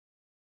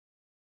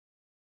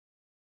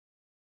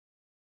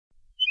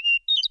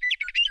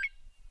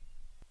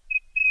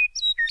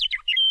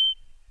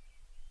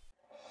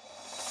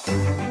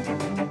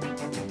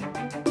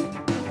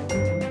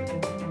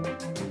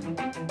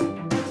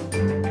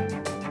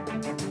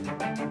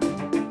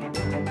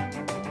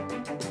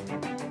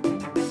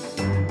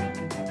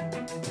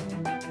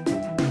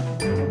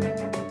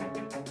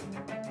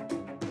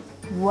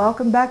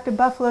Welcome back to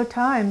Buffalo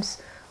Times.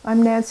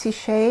 I'm Nancy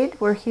Schade.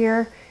 We're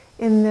here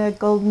in the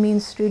Golden Mean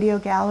Studio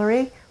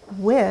Gallery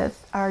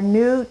with our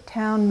new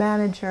town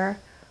manager,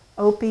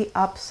 Opie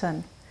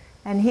Upson.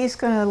 And he's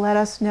going to let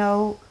us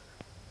know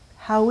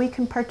how we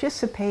can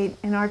participate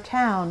in our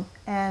town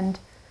and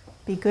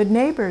be good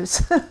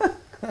neighbors.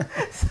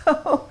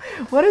 So,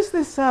 what is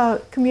this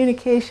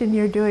communication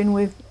you're doing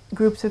with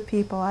groups of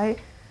people? I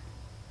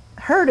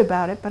heard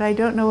about it, but I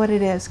don't know what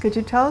it is. Could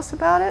you tell us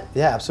about it?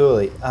 Yeah,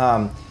 absolutely.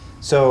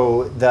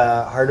 So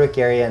the Hardwick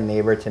area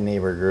neighbor to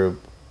neighbor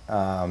group,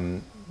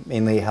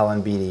 mainly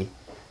Helen Beatty,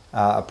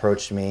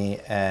 approached me,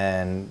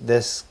 and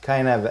this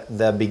kind of,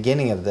 the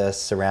beginning of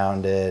this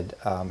surrounded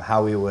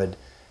how we would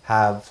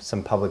have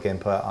some public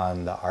input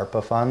on the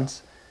ARPA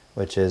funds,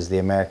 which is the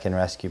American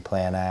Rescue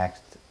Plan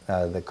Act,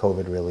 the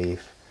COVID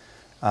relief.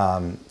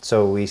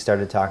 So we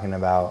started talking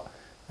about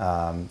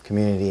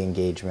community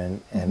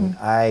engagement, and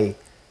I,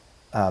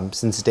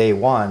 since day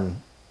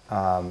one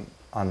on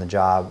the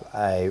job,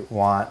 I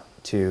want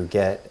to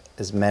get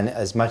as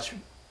much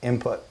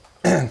input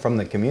from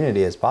the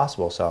community as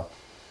possible. So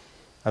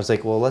I was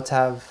like, well, let's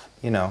have,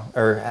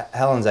 or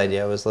Helen's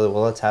idea was, well,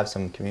 let's have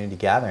some community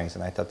gatherings,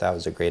 and I thought that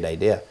was a great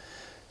idea.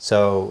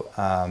 So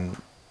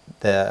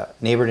the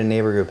neighbor to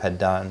neighbor group had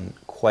done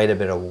quite a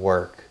bit of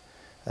work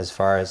as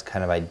far as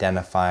kind of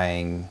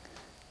identifying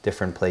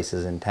different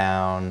places in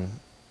town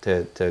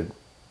to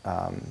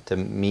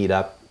meet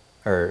up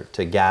or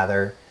to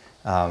gather.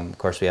 Of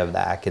course, we have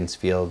the Atkins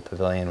Field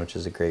Pavilion, which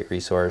is a great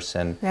resource,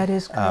 and that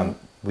is great.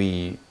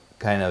 We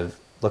kind of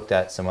looked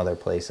at some other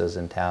places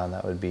in town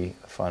that would be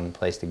a fun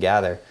place to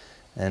gather,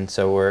 and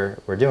so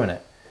we're doing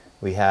it.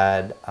 We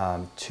had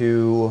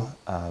two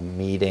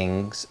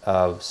meetings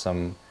of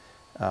some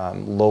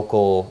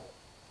local,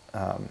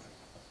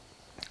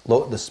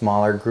 the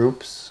smaller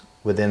groups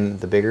within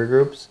the bigger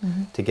groups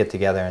to get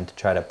together and to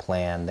try to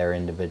plan their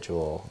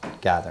individual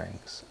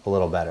gatherings a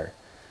little better.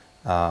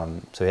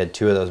 So we had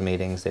two of those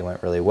meetings. They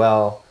went really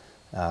well.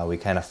 We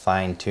kind of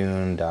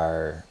fine-tuned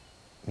our,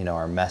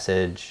 our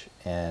message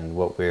and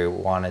what we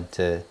wanted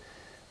to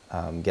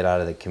get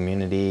out of the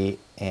community.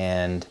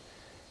 And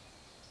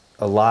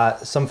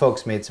some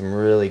folks made some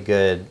really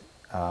good,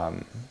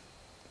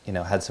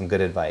 had some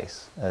good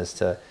advice as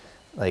to,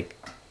 like,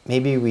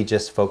 maybe we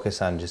just focus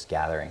on just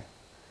gathering.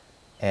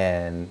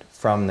 And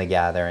from the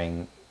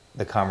gathering,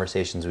 the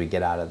conversations we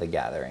get out of the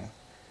gathering.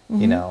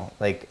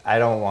 Like, I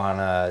don't want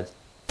to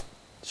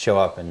show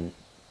up and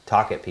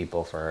talk at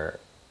people for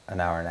an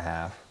hour and a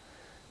half,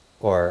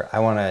 or I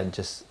want to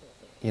just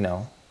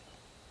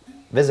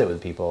visit with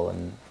people,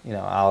 and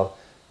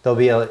there'll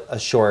be a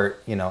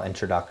short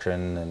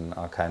introduction, and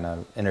I'll kind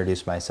of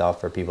introduce myself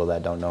for people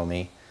that don't know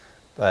me,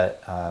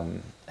 but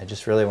I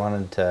just really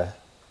wanted to,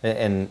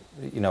 and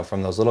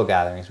from those little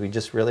gatherings, we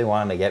just really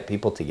wanted to get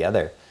people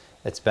together.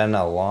 It's been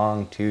a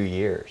long 2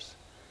 years.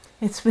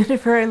 It's been a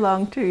very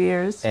long 2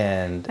 years,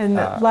 and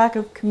the lack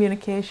of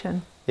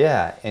communication.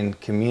 Yeah,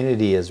 and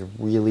community is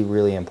really,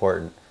 really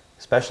important,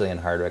 especially in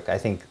Hardwick. I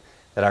think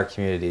that our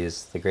community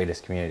is the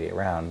greatest community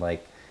around.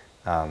 Like,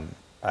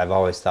 I've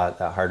always thought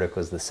that Hardwick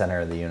was the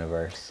center of the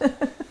universe.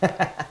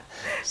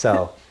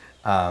 So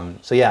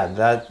yeah,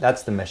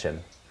 that's the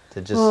mission.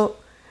 To just. Well,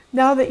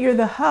 now that you're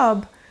the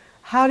hub,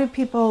 how do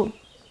people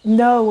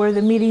know where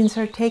the meetings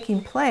are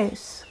taking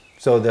place?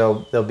 So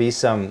there'll be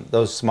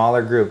those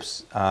smaller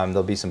groups.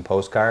 There'll be some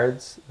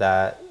postcards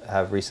that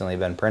have recently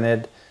been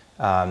printed.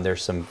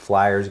 There's some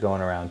flyers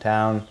going around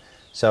town,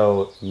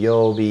 so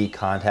you'll be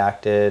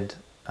contacted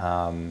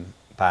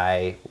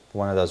by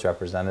one of those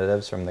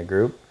representatives from the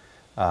group.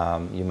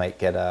 You might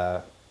get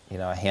a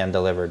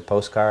hand-delivered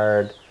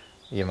postcard.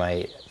 You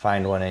might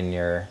find one in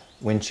your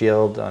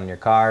windshield on your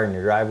car in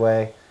your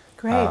driveway.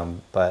 Great.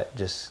 But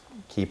just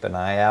keep an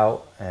eye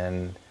out,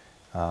 and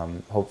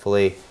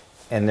hopefully,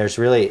 and there's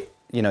really,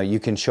 you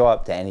can show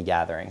up to any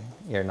gathering.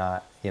 You're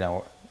not,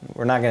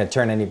 we're not going to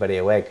turn anybody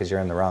away because you're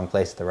in the wrong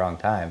place at the wrong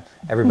time.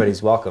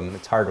 Everybody's welcome.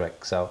 It's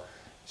Hardwick, so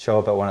show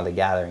up at one of the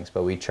gatherings.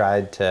 But we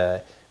tried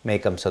to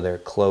make them so they're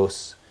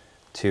close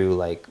to,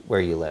 like,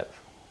 where you live.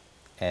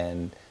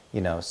 And,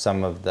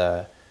 some of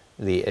the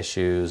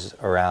issues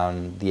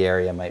around the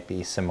area might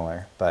be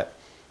similar. But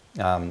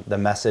the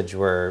message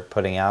we're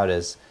putting out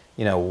is,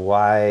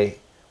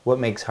 what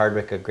makes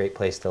Hardwick a great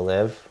place to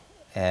live?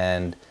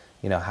 And,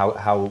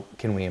 how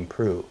can we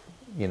improve?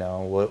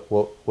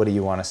 What do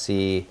you want to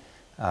see?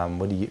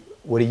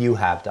 What do you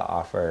have to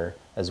offer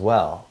as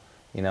well?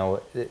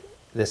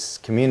 This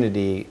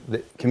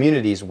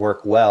communities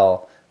work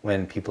well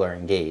when people are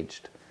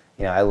engaged.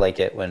 I like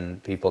it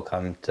when people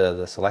come to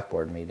the select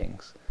board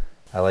meetings.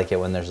 I like it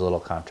when there's a little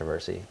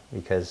controversy,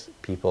 because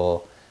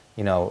people,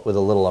 with a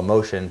little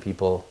emotion,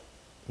 people,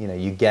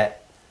 you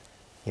get,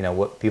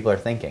 what people are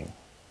thinking.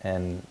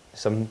 And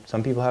some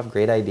people have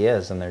great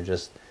ideas, and they're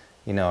just,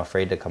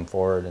 afraid to come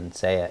forward and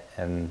say it.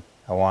 And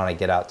I want to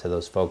get out to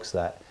those folks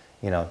that,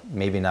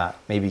 maybe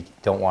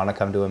don't want to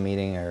come to a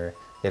meeting, or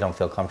they don't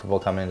feel comfortable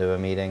coming to a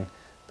meeting,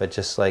 but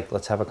just, like,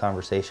 let's have a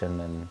conversation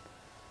and,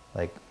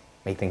 like,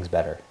 make things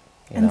better.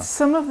 And know.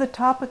 some of the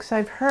topics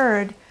I've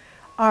heard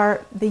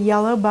are the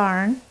yellow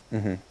barn,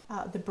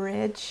 the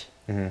bridge.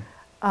 What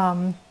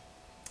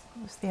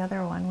was the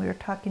other one? We were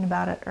talking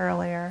about it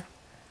earlier.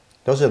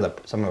 Those are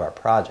some of our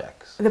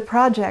projects. The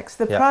projects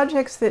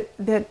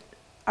that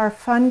are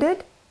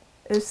funded.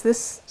 Is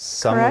this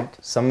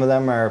correct? Some of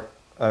them are.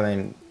 I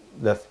mean,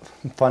 the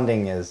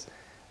funding is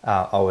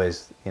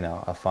always, you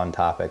know, a fun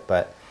topic,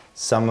 but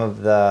some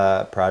of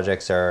the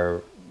projects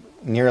are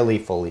nearly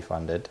fully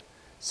funded.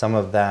 Some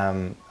of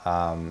them,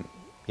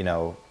 you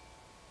know,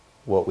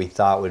 what we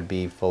thought would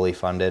be fully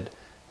funded,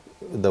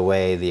 the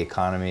way the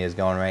economy is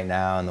going right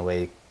now and the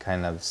way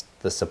kind of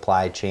the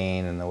supply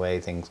chain and the way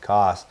things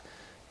cost,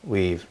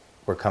 we're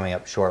coming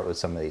up short with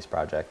some of these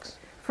projects.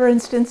 For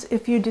instance,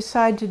 if you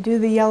decide to do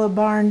the yellow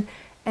barn,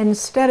 and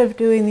instead of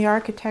doing the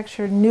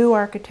architecture, new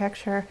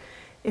architecture,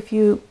 if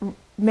you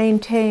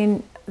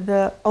maintain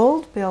the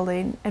old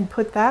building and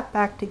put that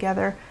back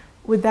together,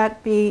 would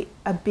that be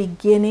a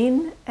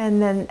beginning,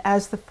 and then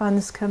as the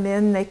funds come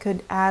in they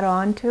could add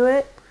on to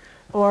it?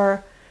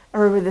 Or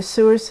with the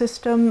sewer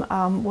system,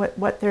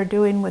 what they're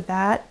doing with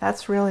that,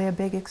 that's really a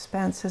big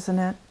expense, isn't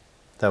it?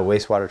 The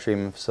wastewater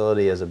treatment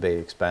facility is a big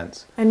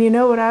expense. And you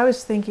know what I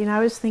was thinking? I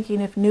was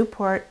thinking if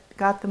Newport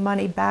got the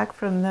money back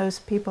from those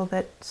people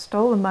that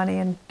stole the money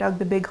and dug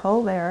the big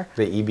hole there.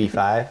 The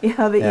EB5?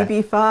 Yeah, the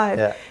EB5.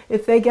 Yeah.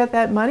 If they get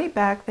that money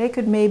back, they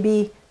could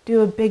maybe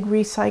do a big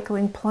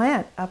recycling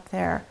plant up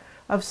there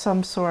of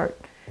some sort.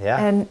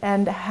 Yeah.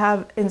 And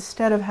have,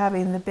 instead of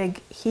having the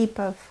big heap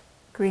of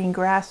green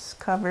grass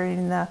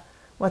covering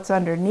what's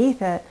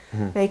underneath it,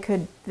 they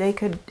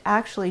could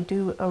actually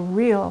do a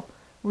real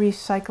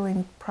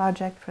recycling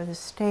project for the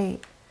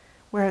state,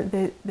 where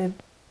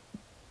the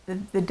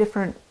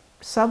different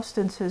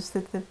substances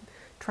that the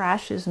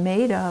trash is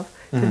made of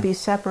could be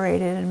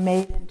separated and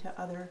made into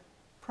other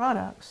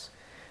products.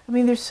 I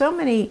mean, there's so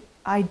many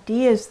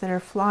ideas that are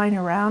flying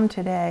around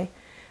today,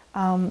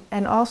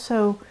 and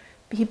also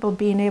people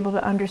being able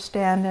to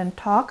understand and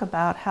talk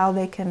about how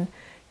they can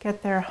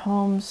get their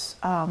homes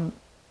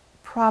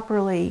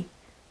properly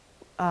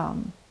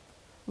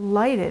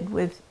lighted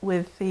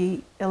with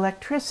the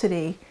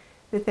electricity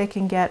that they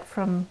can get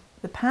from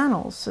the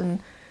panels. And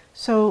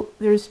so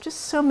there's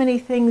just so many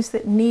things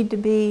that need to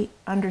be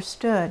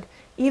understood,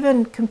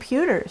 even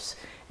computers,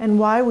 and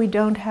why we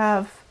don't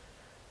have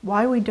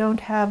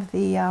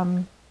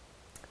the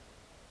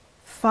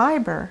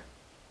fiber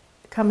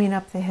coming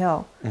up the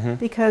hill.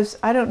 Because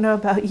I don't know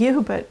about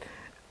you, but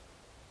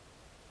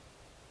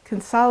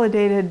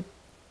Consolidated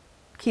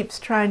keeps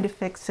trying to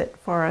fix it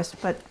for us,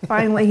 but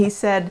finally he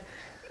said,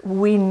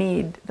 we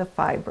need the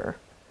fiber.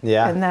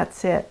 Yeah. And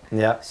that's it.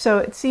 Yeah. So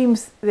it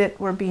seems that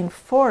we're being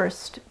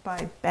forced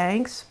by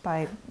banks,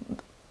 by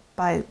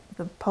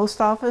the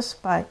post office,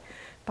 by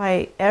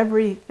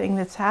everything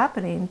that's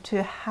happening,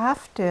 to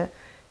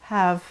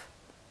have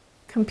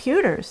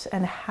computers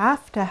and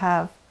have to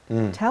have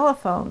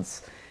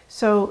telephones.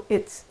 So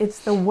it's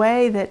the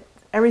way that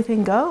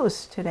everything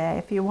goes today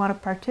if you want to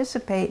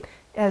participate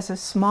as a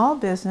small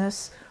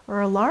business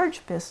or a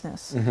large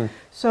business.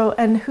 So,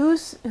 and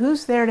who's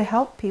there to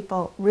help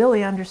people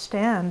really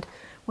understand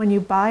when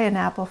you buy an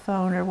Apple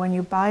phone or when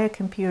you buy a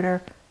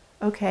computer,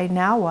 okay,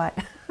 now what?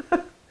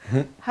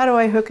 How do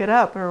I hook it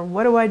up, or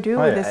what do I do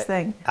with this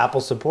thing?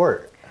 Apple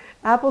support.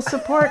 Apple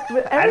support.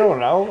 I don't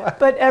know.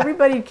 But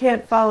everybody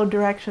can't follow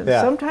directions.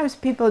 Yeah. Sometimes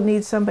people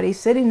need somebody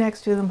sitting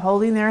next to them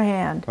holding their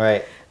hand.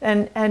 Right.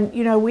 And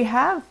you know, we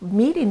have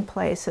meeting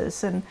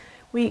places, and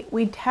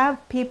we'd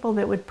have people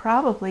that would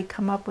probably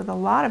come up with a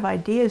lot of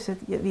ideas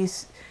at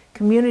these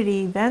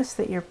community events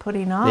that you're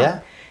putting on. Yeah.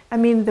 I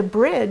mean, the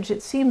bridge,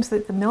 it seems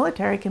that the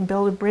military can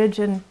build a bridge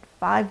in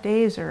 5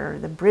 days, or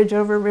the bridge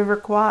over River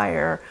Kwai,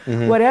 or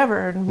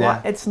whatever. And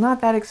it's not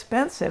that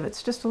expensive.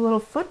 It's just a little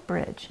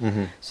footbridge.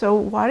 So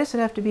why does it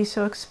have to be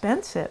so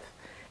expensive?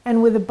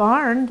 And with a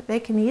barn, they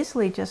can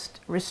easily just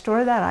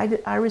restore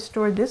that. I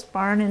restored this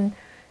barn in,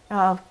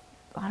 I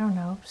don't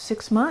know,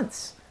 6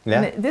 months.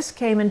 Yeah. And this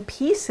came in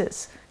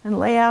pieces and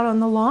lay out on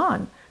the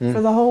lawn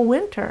for the whole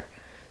winter.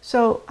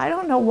 So I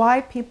don't know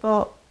why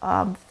people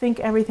think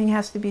everything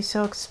has to be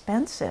so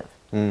expensive.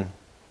 Do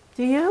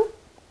you?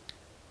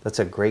 That's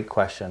a great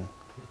question.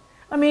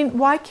 I mean,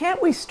 why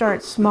can't we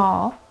start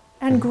small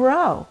and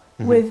grow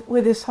with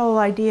this whole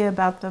idea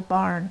about the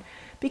barn?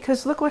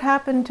 Because look what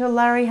happened to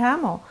Larry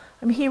Hamill.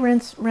 I mean, he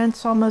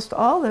rents almost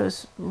all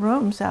those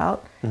rooms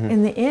out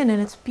in the inn,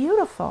 and it's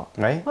beautiful.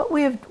 Right. What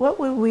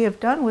would we have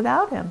done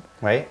without him?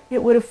 Right.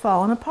 It would have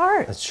fallen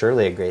apart. It's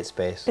surely a great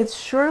space. It's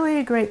surely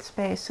a great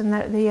space, and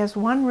that he has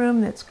one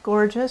room that's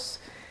gorgeous,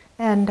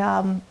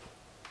 and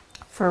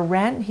for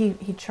rent,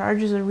 he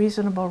charges a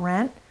reasonable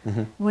rent.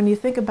 When you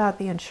think about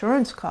the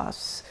insurance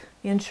costs,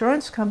 the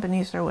insurance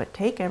companies are what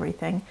take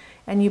everything,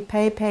 and you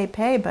pay,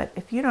 but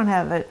if you don't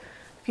have it,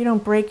 if you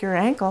don't break your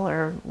ankle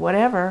or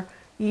whatever,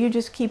 you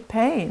just keep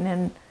paying,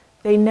 and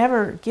they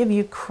never give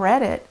you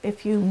credit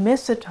if you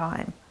miss a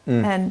time.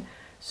 And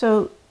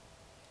so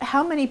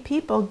how many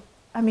people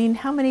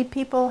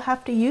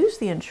have to use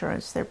the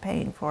insurance they're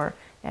paying for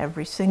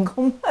every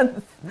single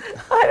month.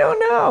 I don't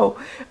know.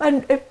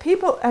 And if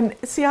people, and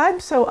see, I'm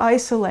so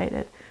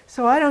isolated,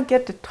 so I don't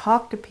get to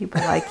talk to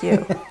people like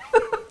you.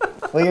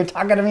 Well, you're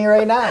talking to me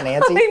right now,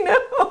 Nancy. I know.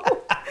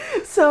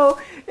 So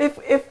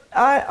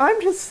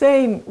I'm just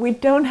saying, we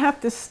don't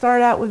have to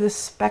start out with a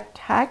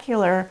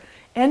spectacular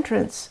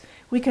entrance.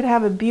 We could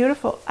have a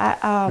beautiful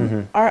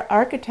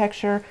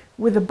architecture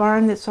with a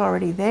barn that's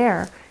already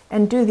there,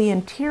 and do the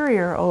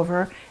interior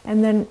over,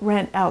 and then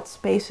rent out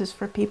spaces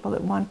for people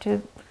that want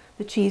to,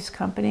 the cheese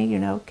company, you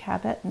know,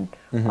 Cabot, and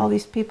all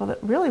these people that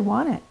really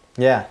want it.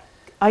 Yeah.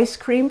 Ice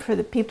cream for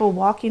the people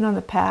walking on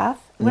the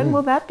path. When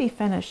will that be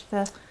finished?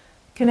 The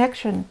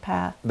connection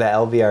path. The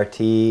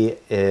LVRT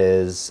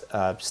is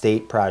a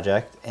state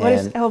project. What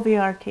is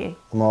LVRT?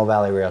 Lamoille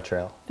Valley Rail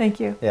Trail. Thank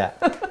you. Yeah.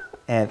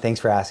 And thanks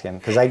for asking,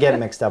 because I get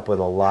mixed up with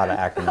a lot of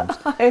acronyms.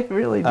 I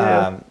really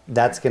do.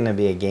 That's going to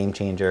be a game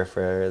changer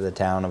for the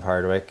town of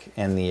Hardwick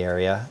and the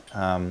area.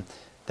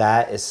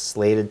 That is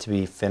slated to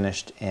be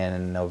finished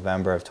in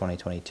November of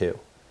 2022.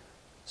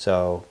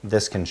 So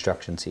this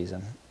construction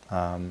season.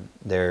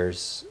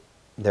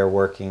 They're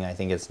working, I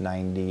think it's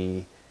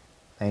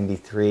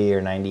 93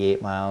 or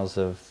 98 miles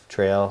of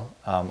trail.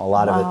 A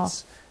lot of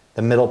it's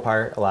the middle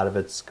part, a lot of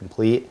it's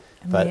complete.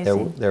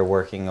 Amazing. But they're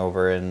working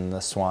over in the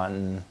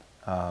Swanton,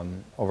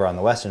 over on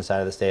the western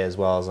side of the state, as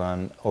well as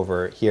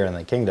over here in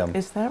the kingdom.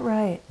 Is that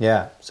right?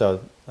 Yeah,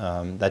 so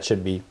that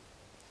should be,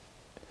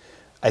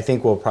 I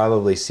think we'll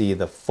probably see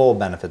the full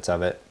benefits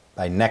of it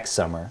by next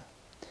summer.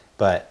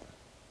 But,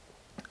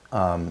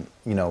 you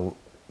know,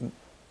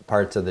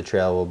 parts of the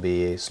trail will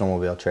be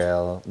snowmobile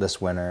trail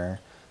this winter.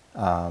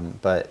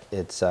 But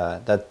it's,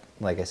 that,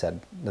 like I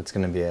said, that's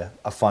going to be a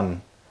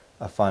fun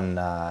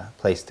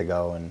place to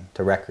go and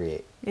to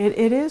recreate.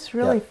 It is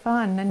really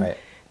fun. And right.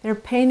 They're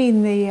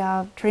painting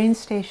the train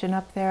station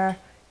up there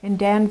in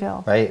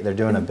Danville. Right, they're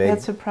doing a big...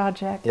 That's a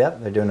project. Yep,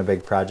 they're doing a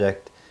big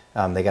project.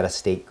 They got a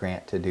state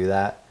grant to do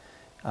that.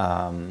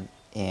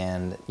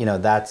 And, you know,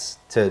 that's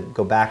to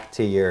go back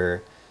to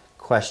your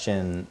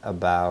question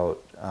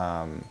about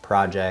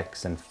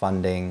projects and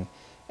funding.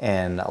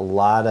 And a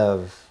lot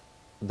of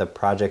the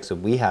projects that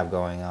we have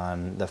going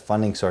on, the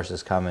funding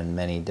sources come in from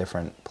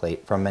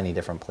many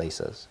different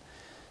places.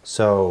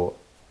 So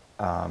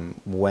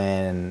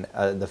when,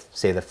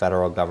 say, the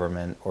federal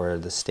government or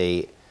the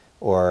state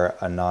or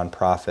a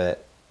nonprofit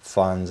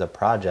funds a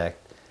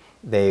project,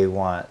 they don't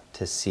want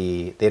to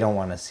see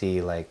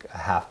like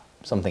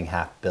something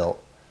half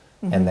built,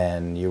 and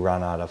then you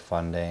run out of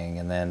funding,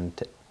 and then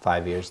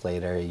 5 years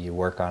later you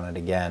work on it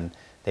again.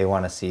 They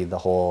want to see the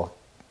whole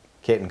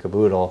kit and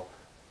caboodle,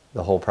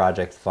 the whole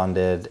project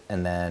funded,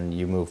 and then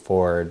you move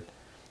forward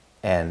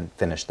and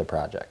finish the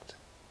project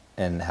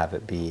and have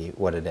it be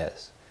what it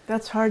is.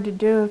 That's hard to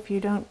do if you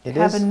don't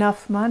have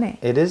enough money.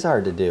 It is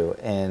hard to do,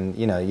 and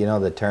you know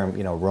the term,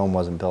 Rome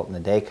wasn't built in a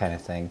day kind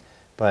of thing,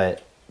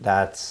 but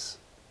that's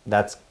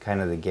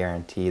kind of the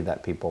guarantee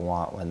that people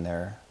want when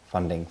they're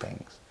funding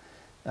things.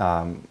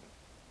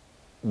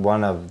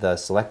 One of the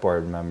select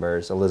board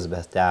members,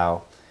 Elizabeth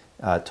Dow,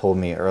 told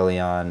me early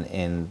on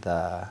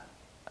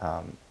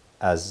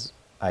as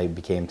I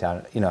became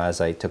town,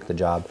 as I took the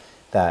job,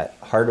 that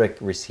Hardwick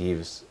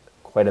receives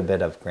quite a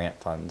bit of grant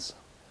funds.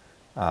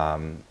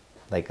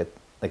 Like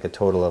a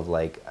total of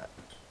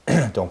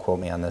don't quote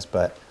me on this,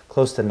 but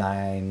close to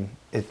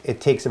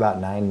it takes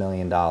about $9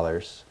 million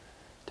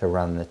to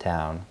run the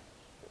town.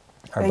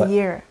 A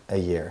year. A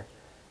year.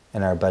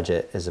 And our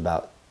budget is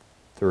about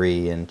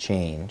 3 and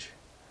change.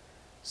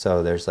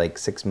 So there's like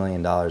 $6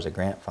 million of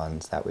grant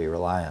funds that we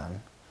rely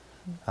on.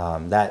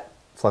 That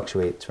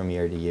fluctuates from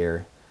year to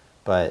year,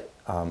 but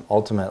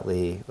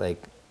ultimately,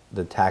 like,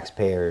 the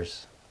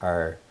taxpayers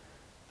are,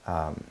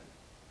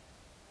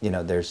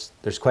 there's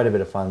quite a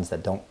bit of funds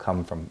that don't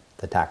come from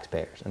the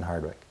taxpayers in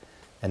Hardwick.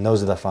 And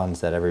those are the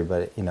funds that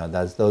everybody,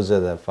 those are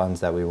the funds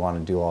that we want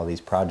to do all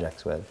these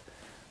projects with.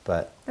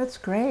 But that's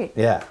great.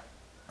 Yeah.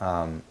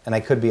 And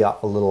I could be a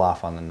little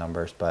off on the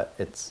numbers, but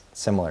it's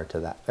similar to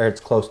that, or it's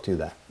close to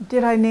that.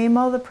 Did I name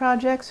all the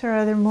projects, or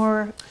are there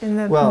more in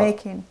the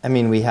making? I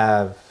mean, we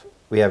have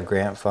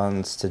grant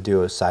funds to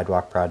do a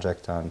sidewalk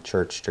project on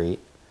Church Street,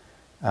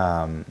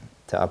 to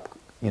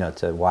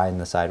widen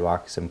the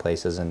sidewalks in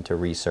places and to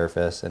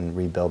resurface and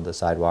rebuild the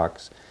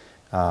sidewalks.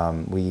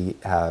 We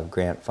have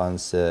grant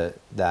funds for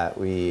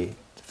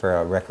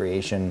a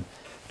recreation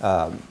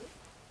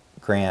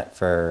grant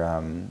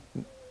for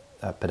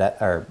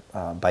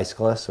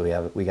bicyclists.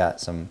 So we got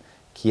some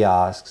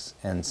kiosks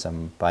and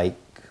some bike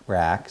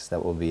racks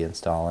that we'll be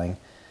installing.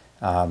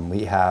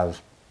 We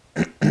have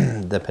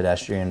the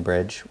pedestrian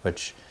bridge,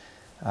 which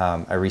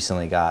I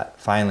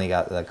finally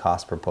got the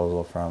cost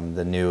proposal from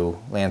the new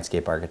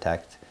landscape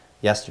architect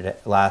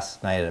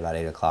last night at about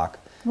 8 o'clock.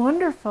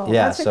 Wonderful.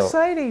 Yeah, that's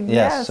exciting.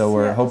 Yes, so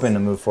we're hoping to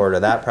move forward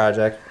with that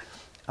project.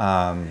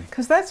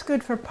 Because that's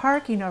good for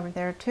parking over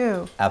there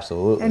too.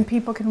 Absolutely. And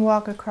people can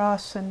walk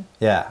across and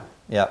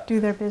do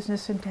their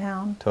business in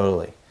town.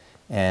 Totally.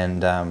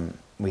 And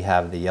we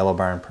have the Yellow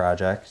Barn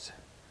project,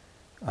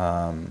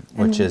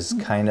 which is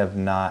kind of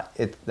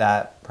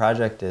that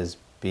project is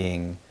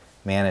being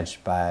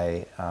managed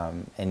by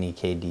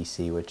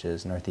NEKDC, which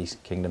is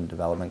Northeast Kingdom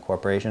Development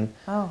Corporation.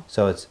 Oh.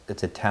 So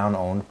it's a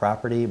town-owned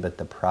property, but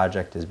the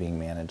project is being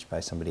managed by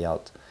somebody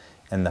else.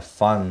 And the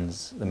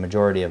funds, the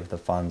majority of the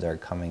funds are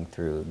coming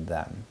through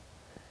them.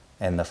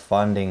 And the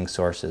funding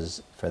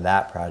sources for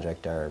that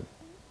project are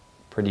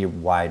pretty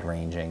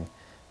wide-ranging.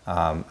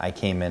 I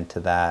came into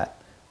that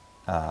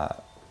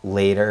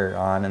later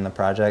on in the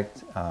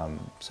project.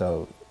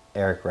 So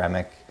Eric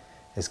Remick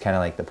is kind of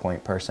like the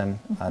point person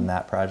on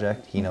that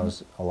project. He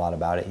knows a lot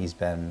about it. He's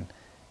been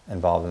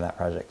involved in that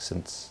project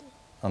since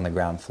on the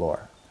ground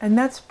floor. And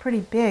that's pretty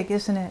big,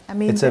 isn't it? I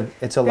mean, it's a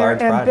large project.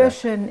 Their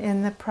ambition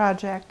in the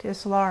project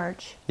is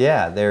large.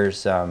 Yeah,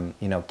 there's you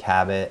know,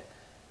 Cabot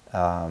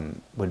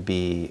would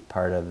be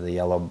part of the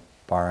Yellow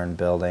Barn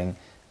building.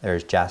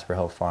 There's Jasper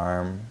Hill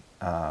Farm,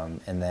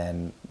 and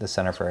then the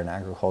Center for an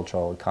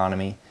Agricultural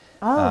Economy.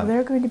 Oh,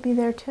 they're going to be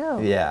there too.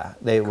 Yeah,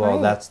 well,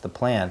 that's the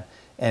plan.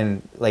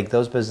 And like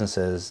those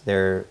businesses,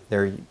 they're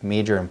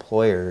major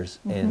employers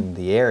in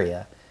the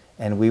area,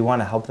 and we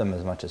want to help them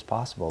as much as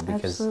possible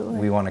because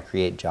we want to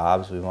create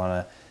jobs. We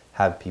want to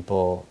have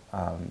people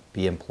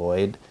be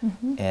employed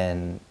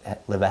and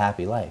live a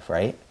happy life,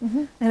 right?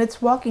 And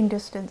it's walking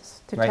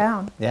distance to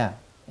town. Yeah,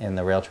 and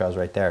the rail trail's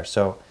right there.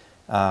 So,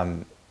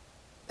 and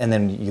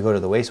then you go to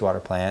the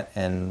wastewater plant,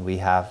 and we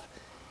have,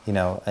 you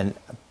know, an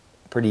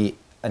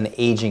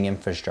aging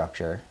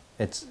infrastructure.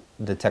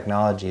 The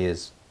technology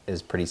is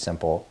pretty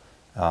simple.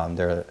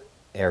 They're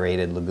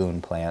aerated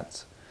lagoon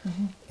plants,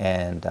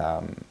 and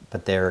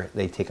but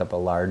they take up a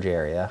large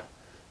area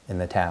in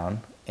the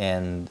town,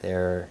 and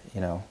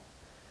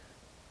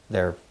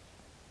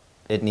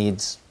it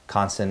needs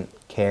constant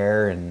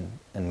care, and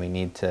we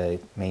need to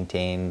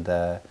maintain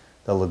the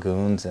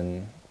lagoons,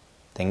 and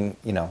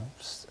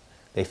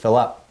they fill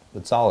up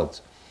with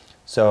solids.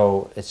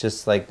 So it's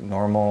just like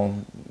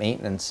normal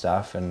maintenance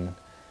stuff, and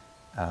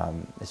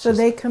so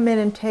they come in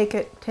and take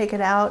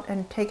it out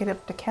and take it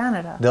up to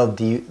Canada.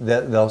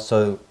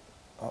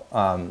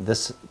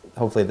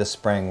 Hopefully this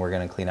spring we're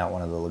going to clean out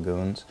one of the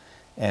lagoons,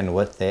 and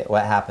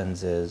what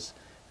happens is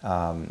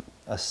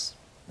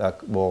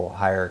we'll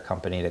hire a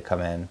company to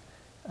come in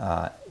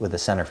with a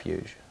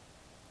centrifuge,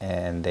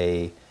 and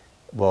they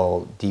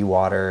will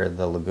dewater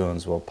the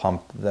lagoons. We'll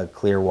pump the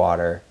clear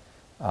water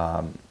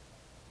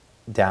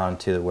down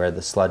to where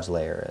the sludge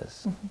layer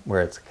is,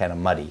 where it's kind of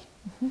muddy.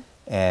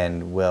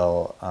 And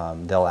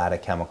they'll add a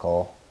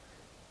chemical,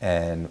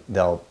 and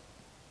they'll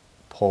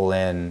pull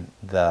in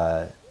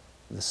the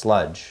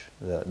sludge,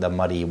 the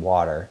muddy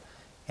water,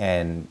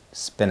 and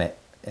spin it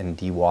and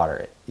dewater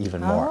it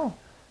even more.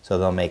 So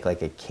they'll make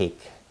like a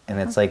cake, and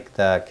it's like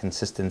the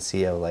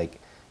consistency of, like,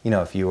 you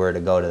know, if you were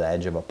to go to the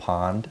edge of a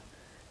pond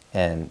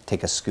and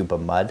take a scoop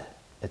of mud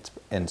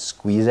and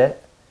squeeze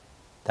it,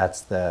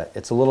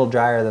 it's a little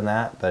drier than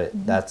that, but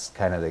that's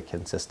kind of the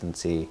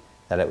consistency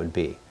that it would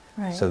be.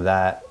 Right. So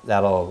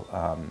that'll.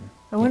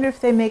 I wonder if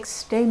they make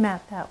stay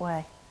mat that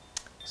way.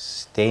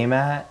 Stay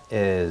mat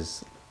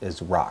is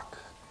rock,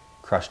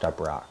 crushed up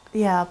rock.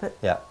 Yeah,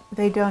 but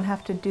they don't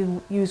have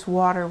to use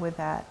water with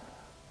that.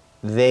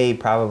 They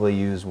probably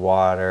use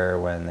water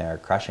when they're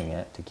crushing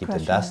it to keep the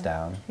dust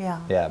down.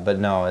 Yeah. Yeah, but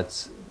no,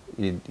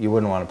 you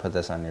wouldn't want to put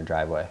this on your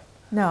driveway.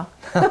 No.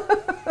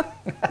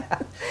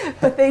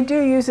 But they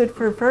do use it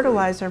for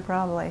fertilizer,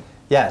 probably.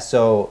 Yeah.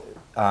 So.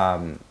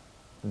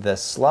 The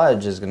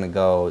sludge is going to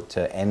go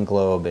to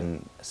Englobe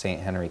in St.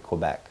 Henry,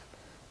 Quebec.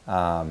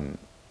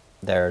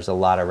 There's a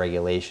lot of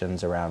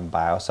regulations around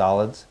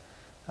biosolids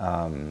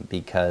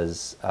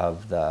because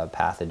of the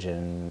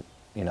pathogen,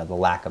 the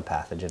lack of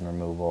pathogen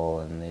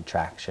removal and the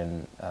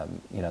attraction.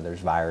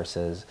 There's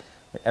viruses.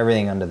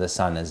 Everything under the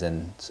sun is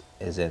in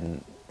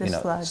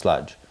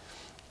sludge.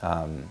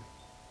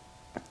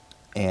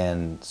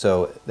 And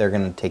so they're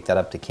going to take that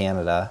up to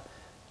Canada.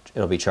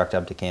 It'll be trucked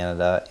up to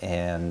Canada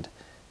and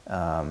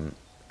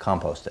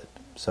compost it.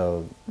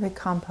 So they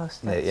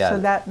compost it. So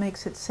that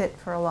makes it sit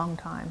for a long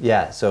time.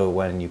 Yeah. So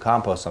when you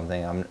compost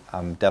something,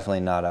 I'm definitely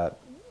not a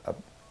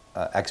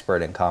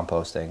expert in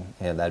composting.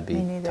 That'd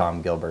be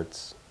Tom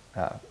Gilbert's,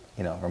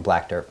 from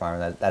Black Dirt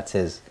Farm. That's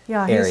his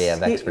area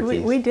of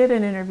expertise. We did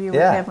an interview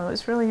with him. It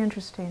was really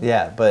interesting.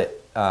 Yeah,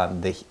 but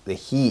the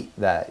heat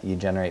that you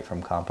generate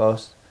from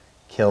compost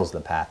kills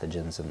the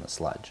pathogens in the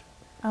sludge.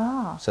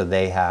 Oh. So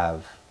they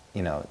have.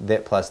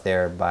 Plus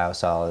their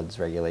biosolids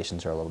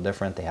regulations are a little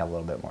different. They have a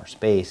little bit more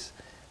space,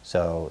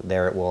 so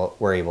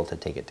we're able to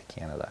take it to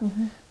Canada.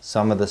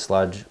 Some of the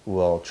sludge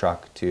will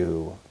truck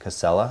to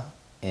Casella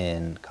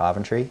in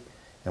Coventry,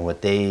 and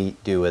what they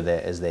do with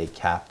it is they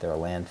cap their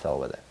landfill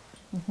with it.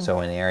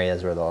 So in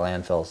areas where the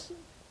landfill's,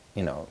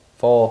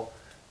 full,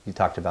 you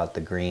talked about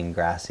the green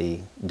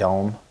grassy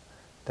dome.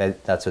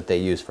 That's what they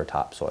use for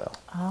topsoil.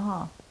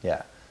 Oh.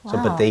 Yeah. Wow.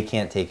 So, but they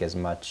can't take as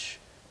much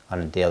on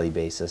a daily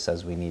basis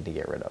as we need to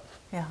get rid of.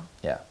 Yeah.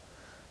 Yeah.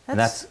 And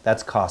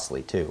that's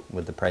costly too,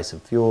 with the price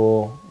of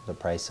fuel, the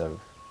price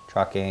of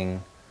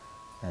trucking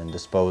and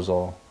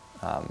disposal.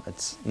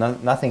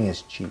 Nothing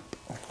is cheap.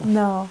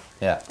 No.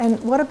 Yeah.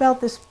 And what about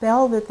this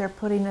bell that they're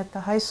putting at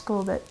the high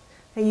school that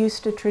they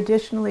used to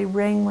traditionally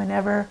ring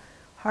whenever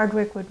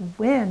Hardwick would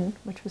win,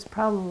 which was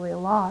probably a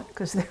lot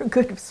because they're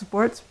good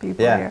sports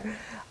people here.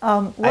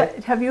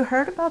 Have you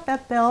heard about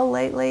that bell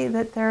lately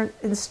that they're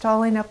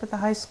installing up at the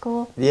high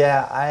school?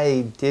 Yeah,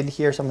 I did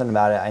hear something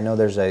about it. I know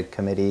there's a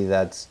committee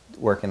that's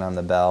working on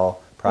the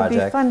bell project.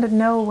 It'd be fun to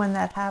know when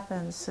that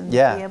happens and be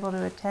able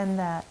to attend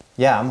that.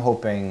 Yeah, I'm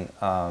hoping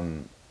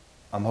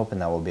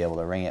that we'll be able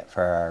to ring it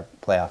for our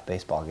playoff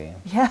baseball game.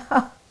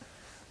 Yeah.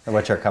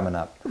 Which are coming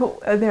up. Well,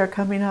 they're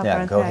coming up,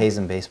 aren't go they?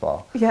 Hazen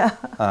baseball. Yeah.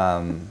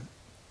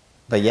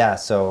 But yeah,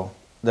 so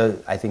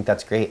I think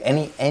that's great.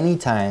 Any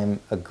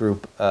time a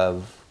group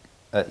of,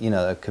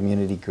 a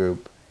community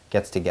group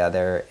gets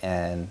together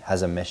and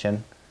has a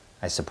mission,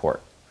 I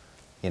support.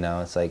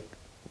 It's like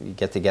you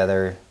get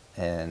together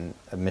and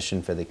a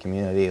mission for the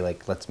community,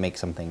 like let's make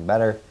something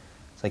better.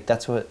 It's like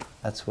that's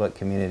what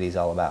community is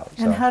all about.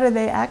 And how do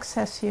they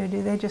access you?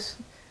 Do they just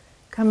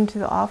come to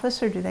the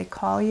office, or do they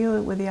call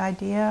you with the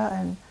idea?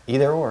 And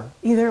either or.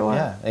 Either or.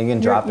 Yeah, they can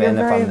drop in if I'm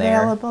there. You're very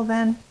available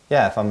then?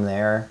 Yeah, if I'm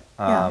there,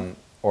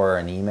 or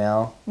an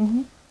email.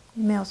 Mm-hmm.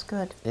 Email's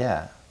good.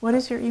 Yeah. What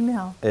is your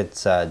email?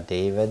 It's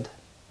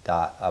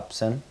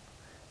david.upson, and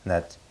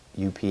that's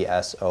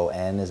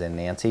Upson as in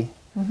Nancy.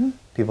 Mm-hmm.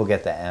 People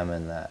get the M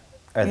and the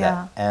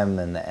M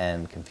and the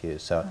N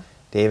confused. So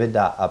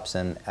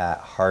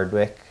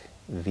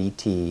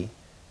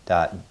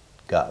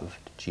david.upson@hardwickvt.gov,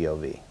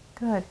 G-O-V.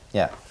 Good.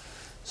 Yeah.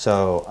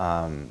 So,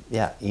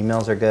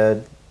 emails are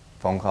good,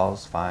 phone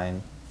calls,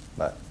 fine,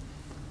 but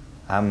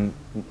I'm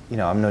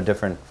no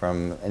different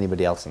from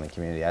anybody else in the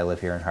community. I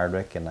live here in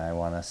Hardwick, and I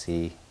want to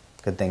see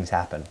good things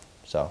happen,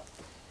 so.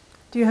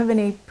 Do you have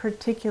any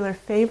particular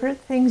favorite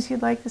things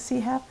you'd like to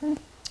see happen?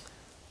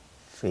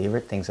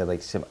 Favorite things I'd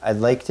like to see? I'd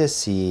like to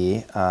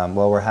see,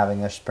 we're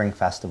having a spring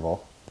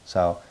festival,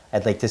 so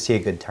I'd like to see a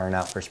good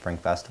turnout for spring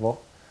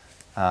festival.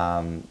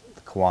 The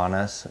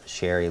Kiwanis,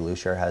 Sherry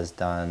Lucier has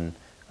done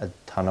a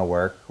ton of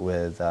work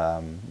with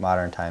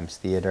Modern Times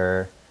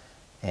Theater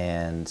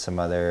and some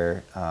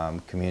other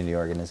community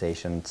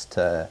organizations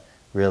to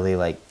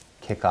really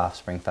kick off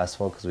Spring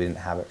Festival, because we didn't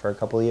have it for a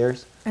couple of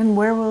years. And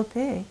where will it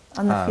be?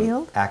 On the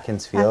field?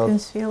 Atkins Field.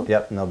 Atkins Field.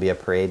 Yep, and there'll be a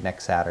parade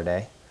next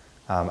Saturday.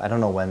 I don't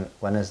know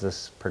when is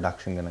this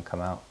production going to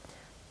come out?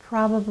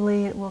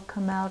 Probably it will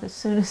come out as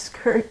soon as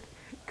Kurt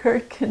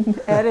can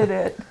edit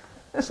it.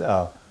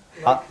 So.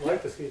 I'd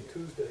like to see it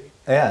Tuesday.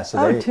 Yeah.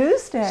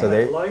 Tuesday. So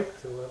I'd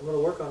like to. I'm going to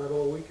work on it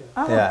all weekend.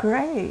 Oh, yeah.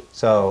 Great.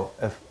 So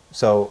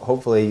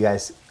hopefully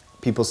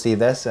people see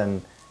this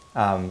and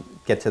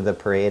get to the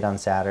parade on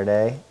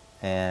Saturday,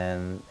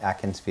 and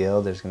Atkins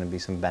Field. There's going to be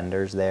some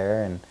vendors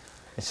there, and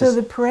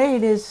the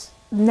parade is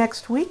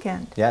next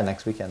weekend. Yeah,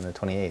 next weekend, the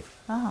 28th.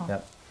 Oh.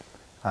 Yep.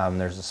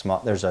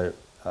 There's a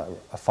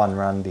fun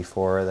run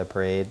before the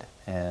parade,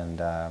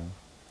 and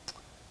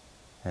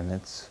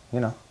it's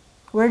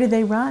Where do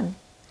they run?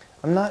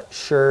 I'm not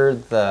sure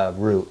the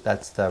route.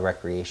 That's the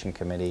recreation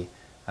committee,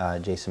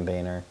 Jason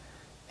Boehner,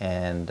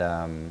 and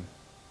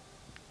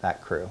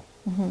that crew.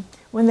 Mm-hmm.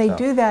 When they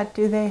do that,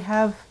 do they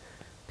have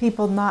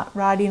people not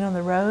riding on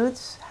the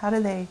roads? How do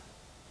they?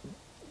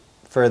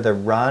 For the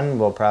run,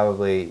 we'll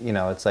probably,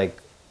 it's like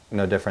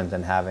no different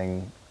than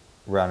having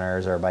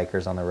runners or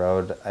bikers on the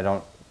road. I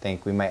don't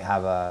think we might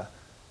have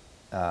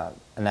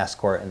an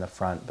escort in the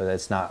front, but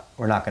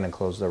we're not going to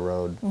close the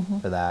road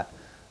for that.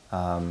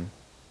 And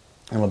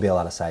there'll be a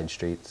lot of side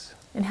streets.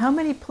 And how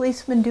many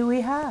policemen do we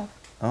have?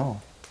 I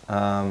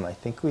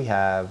think we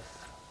have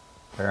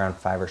around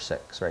 5 or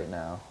 6 right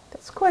now.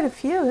 That's quite a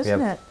few,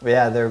 isn't it?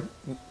 Yeah, they're,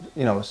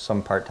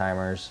 some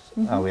part-timers.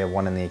 We have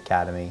one in the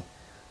academy,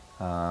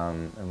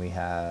 and we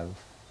have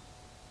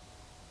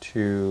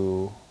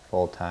 3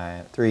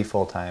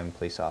 full-time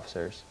police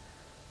officers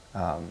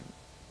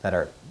that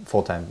are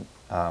full-time,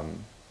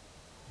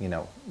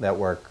 that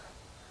work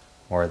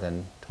more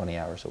than 20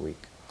 hours a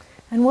week.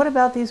 And what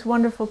about these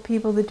wonderful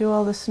people that do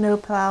all the snow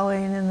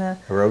plowing and the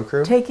road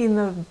crew? Taking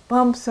the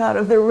bumps out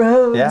of the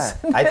roads? Yeah,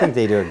 I think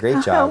they do a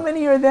great job. How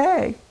many are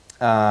they?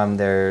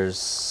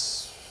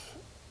 There's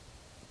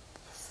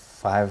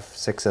 5,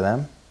 6 of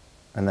them,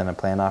 and then a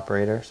plant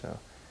operator. So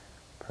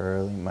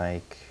Pearlie,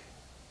 Mike,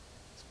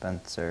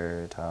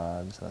 Spencer,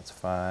 Todd, so that's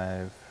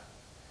 5.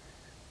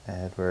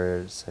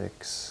 Edward,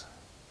 6.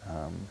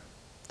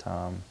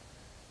 Tom,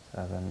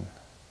 7.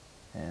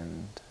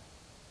 And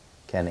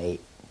Ken, 8.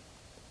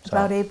 So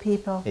about 8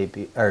 people.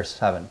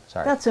 7,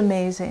 sorry. That's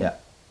amazing. Yeah.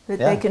 That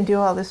they can do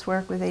all this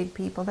work with 8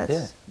 people.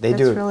 That's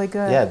really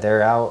good. Yeah,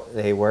 they're out,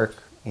 they work,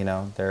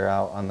 they're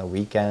out on the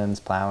weekends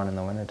plowing in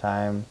the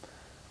wintertime,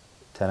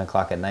 10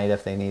 o'clock at night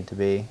if they need to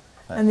be.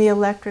 But and the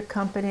electric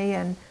company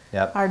and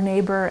Yep. Our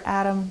neighbor,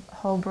 Adam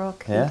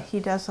Holbrook, Yeah. he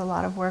does a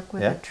lot of work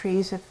with Yeah. the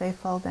trees if they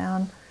fall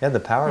down. Yeah, the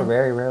power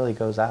very rarely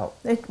goes out.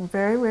 It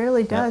very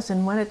rarely does,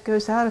 and when it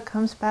goes out, it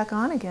comes back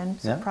on again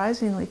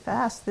surprisingly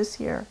fast this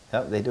year.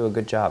 Yep, they do a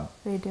good job.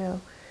 They do.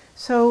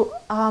 So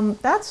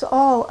that's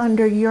all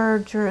under your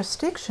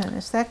jurisdiction,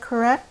 is that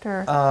correct?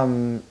 Or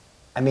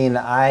I mean,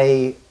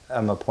 I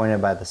am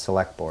appointed by the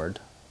select board,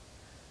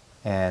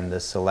 and the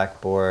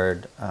select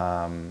board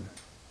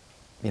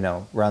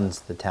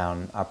runs the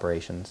town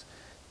operations.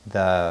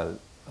 The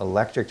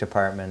electric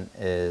department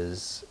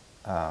is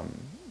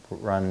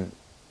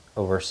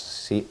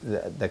oversee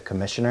the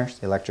commissioners.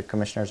 The electric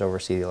commissioners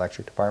oversee the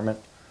electric department,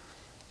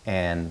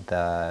 and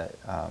the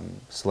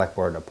select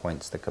board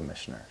appoints the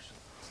commissioners.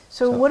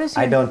 So what is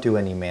your... I don't do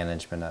any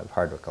management of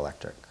Hardwick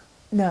Electric.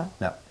 No.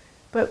 No.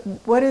 But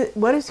what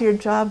is your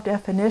job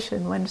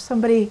definition when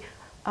somebody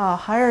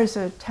hires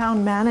a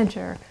town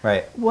manager?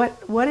 Right.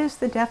 What is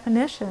the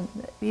definition?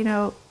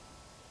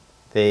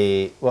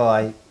 The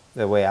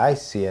way I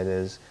see it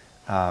is,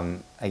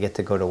 I get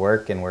to go to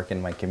work and work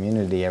in my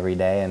community every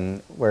day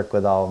and work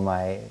with all of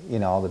my,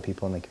 all the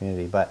people in the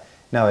community. But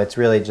no, it's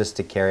really just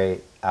to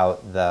carry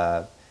out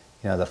the,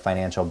 the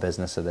financial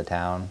business of the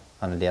town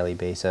on a daily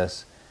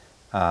basis.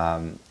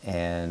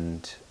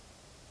 And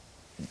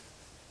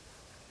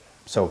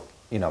so,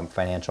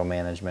 financial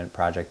management,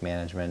 project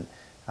management,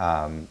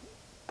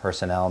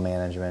 personnel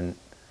management,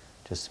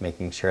 just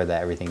making sure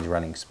that everything's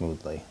running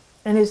smoothly.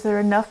 And is there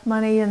enough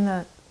money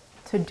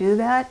to do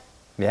that?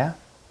 Yeah.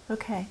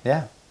 Okay.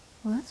 Yeah.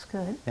 Well, that's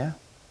good. Yeah.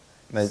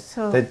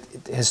 So,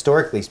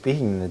 historically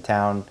speaking, the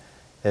town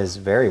is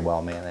very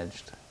well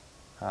managed.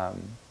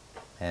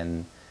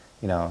 And,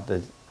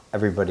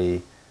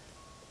 everybody,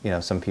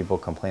 some people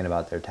complain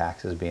about their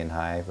taxes being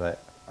high,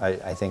 but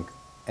I think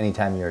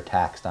anytime you're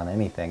taxed on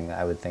anything,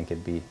 I would think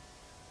it'd be,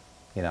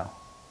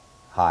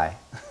 high.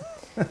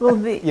 well,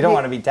 you don't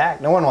want to be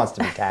taxed. No one wants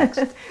to be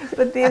taxed.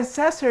 But the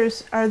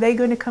assessors, are they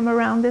going to come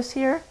around this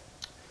year?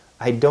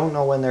 I don't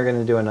know when they're going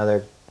to do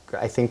another.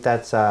 I think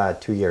that's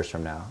 2 years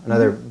from now.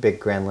 Another big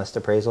grand list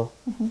appraisal.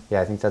 Yeah,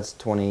 I think that's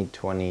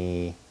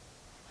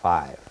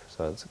 2025.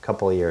 So it's a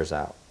couple of years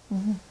out.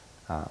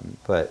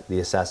 But the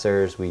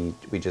assessors, we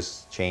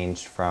just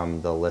changed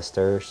from the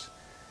listers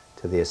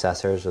to the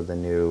assessors with the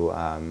new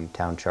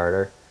town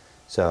charter.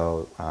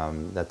 So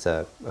that's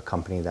a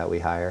company that we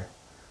hire.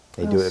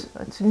 They do it.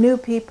 It's new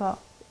people.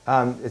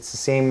 It's the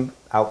same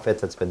outfit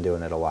that's been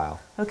doing it a while.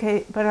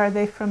 Okay, but are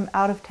they from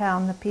out of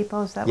town, the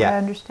people? Is that what I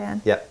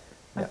understand? Yep.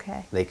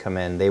 Okay. They come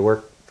in. They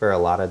work for a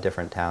lot of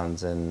different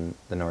towns in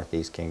the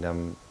Northeast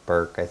Kingdom.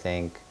 Burke, I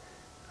think,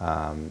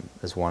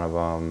 is one of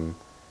them.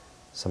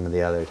 Some of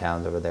the other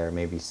towns over there,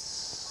 maybe,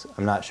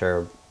 I'm not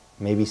sure,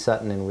 maybe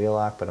Sutton and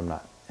Wheelock, but I'm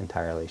not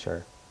entirely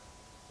sure.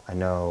 I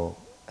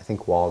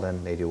think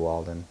Walden, they do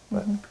Walden,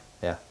 but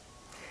yeah.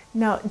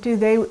 Now, do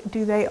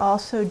they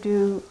also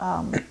do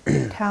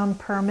town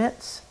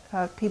permits?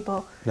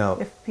 No.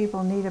 If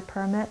people need a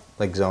permit?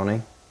 Like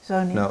zoning?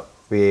 Zoning. No,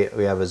 we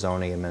have a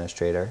zoning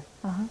administrator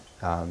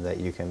that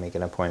you can make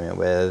an appointment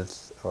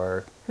with,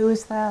 or... Who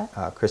is that?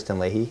 Kristen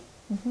Leahy.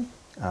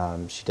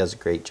 She does a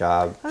great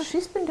job. Oh,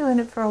 she's been doing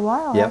it for a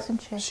while,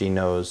 hasn't she? She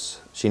knows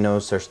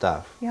her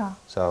stuff. Yeah.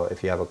 So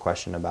if you have a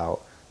question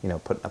about,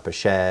 putting up a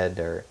shed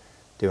or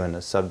doing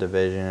a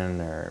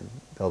subdivision or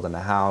building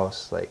a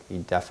house, like, you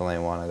definitely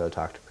want to go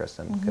talk to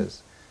Kristen,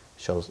 because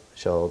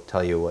she'll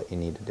tell you what you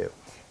need to do.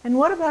 And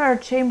what about our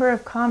Chamber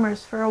of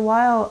Commerce? For a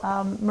while,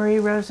 Marie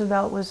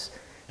Roosevelt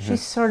she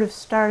sort of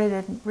started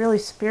and really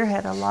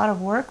spearheaded a lot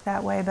of work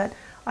that way, but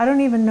I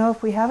don't even know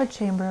if we have a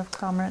Chamber of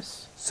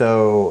Commerce.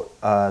 So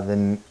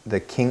the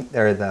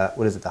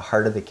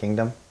Heart of the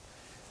Kingdom,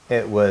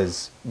 it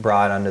was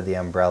brought under the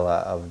umbrella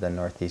of the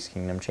Northeast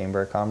Kingdom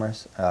Chamber of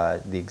Commerce.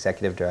 The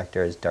executive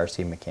director is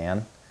Darcy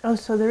McCann. Oh,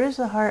 so there is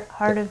a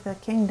heart of the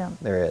kingdom.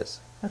 There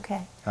is.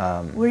 Okay.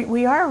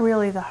 We are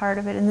really the heart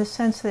of it in the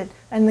sense that,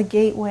 and the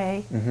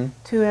gateway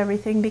to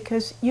everything,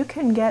 because you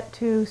can get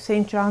to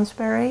St.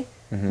 Johnsbury,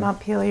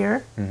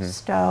 Montpelier,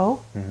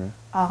 Stowe,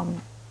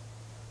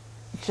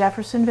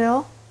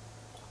 Jeffersonville,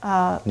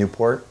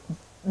 Newport.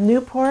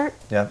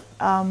 Yeah.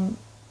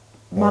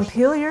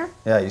 Montpelier.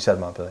 Yeah, you said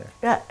Montpelier.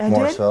 Yeah, I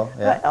Morrisville. did.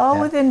 Yeah. All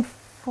within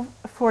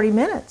 40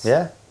 minutes.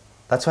 Yeah.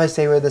 That's why I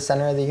say we're the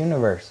center of the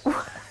universe.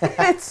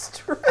 It's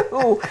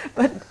true,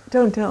 but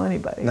don't tell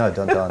anybody. No,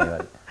 don't tell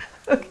anybody.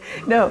 Okay.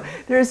 No,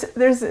 there's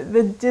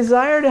the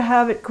desire to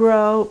have it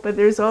grow, but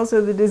there's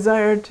also the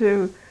desire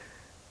to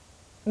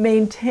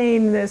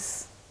maintain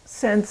this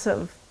sense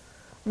of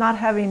not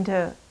having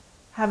to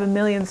have a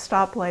million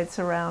stoplights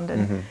around,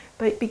 and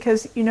but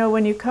because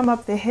when you come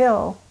up the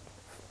hill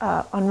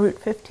on Route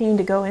 15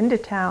 to go into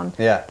town,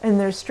 and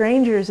there's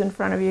strangers in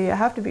front of you, you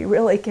have to be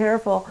really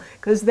careful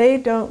because they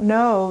don't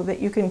know that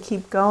you can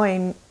keep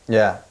going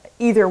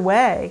either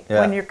way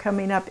when you're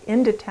coming up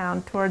into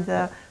town toward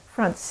the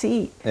front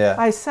seat.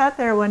 I sat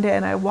there one day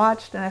and I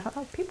watched and I thought,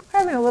 oh, people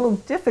are having a little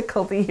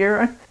difficulty here,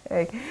 aren't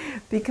they?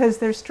 Because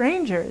they're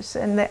strangers,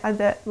 and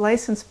the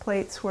license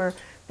plates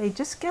they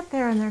just get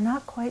there and they're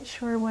not quite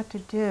sure what to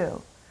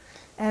do.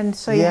 And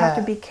so you have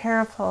to be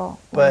careful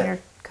when you're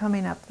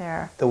coming up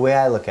there. The way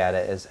I look at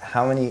it is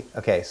how many,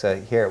 okay, so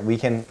here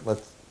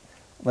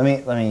let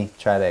me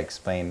try to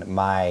explain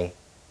my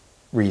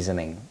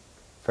reasoning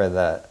for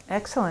the...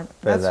 Excellent.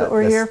 That's what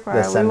we're here for.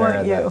 We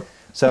want you.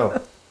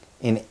 So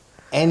in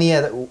any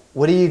other,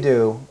 what do you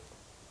do?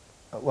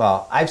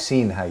 Well, I've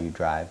seen how you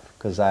drive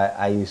because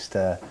I used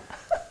to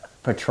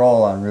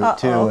patrol on Route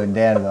 2 in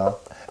Danville.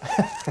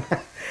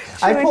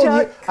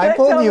 I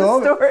pulled you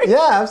over. Story?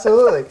 Yeah,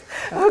 absolutely.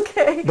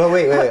 Okay. But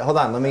wait, hold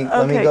on. Let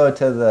me go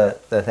to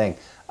the thing.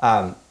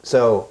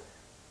 So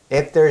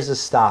if there's a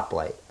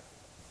stoplight,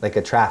 like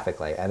a traffic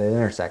light at an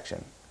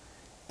intersection,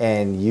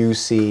 and you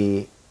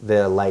see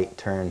the light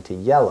turn to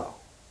yellow,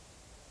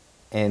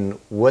 and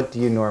what do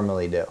you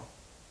normally do?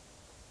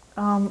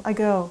 I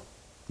go.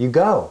 You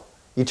go.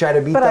 You try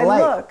to beat the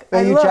light.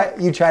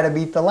 You try to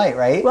beat the light,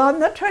 right? Well, I'm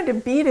not trying to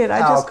beat it. I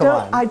just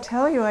don't. I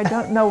tell you, I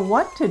don't know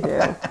what to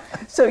do.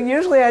 So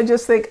usually I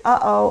just think,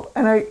 uh-oh,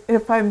 and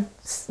if I'm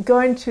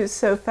going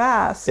so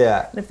fast,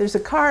 and if there's a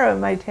car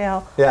on my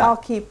tail, I'll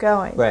keep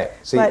going. Right.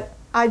 So but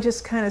I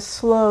just kind of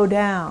slow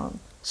down.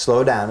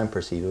 Slow down and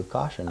proceed with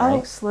caution,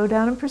 right? Oh, slow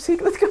down and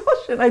proceed with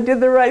caution. I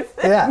did the right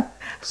thing. Yeah.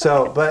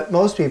 So, but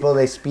most people,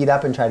 they speed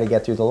up and try to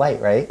get through the light,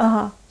 right?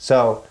 Uh-huh.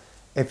 So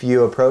if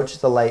you approach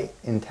the light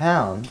in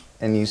town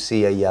and you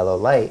see a yellow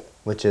light,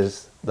 which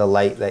is the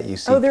light that you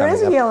see. Oh, there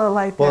is a yellow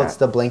light there. Well, it's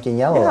the blinking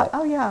yellow light.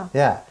 Oh, yeah.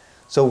 Yeah.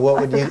 So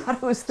what would you?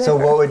 It was there. So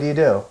what would you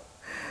do?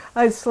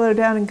 I'd slow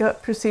down and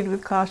proceed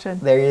with caution.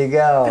 There you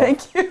go.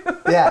 Thank you.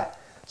 Yeah.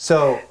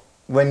 So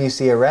when you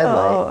see a red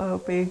light,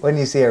 Opie. when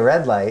you see a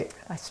red light,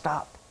 I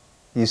stop.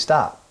 You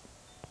stop.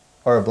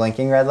 Or a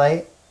blinking red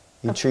light,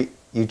 you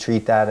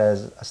treat that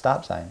as a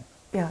stop sign.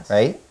 Yes.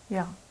 Right?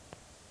 Yeah.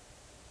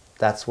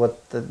 That's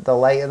what the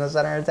light in the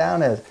center of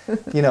town is.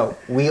 You know,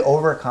 we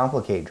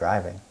overcomplicate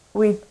driving.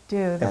 We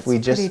do. That's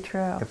pretty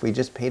true. If we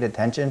just paid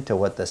attention to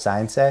what the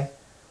signs say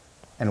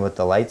and what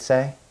the lights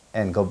say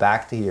and go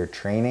back to your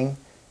training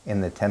in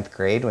the 10th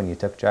grade when you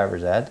took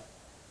driver's ed,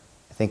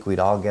 I think we'd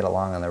all get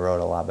along on the road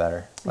a lot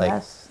better.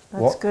 Yes,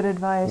 that's good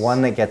advice.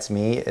 One that gets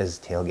me is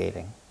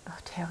tailgating. Oh,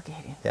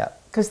 tailgating. Yeah.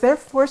 Because they're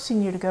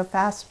forcing you to go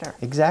faster.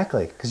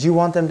 Exactly. Because you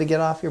want them to get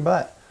off your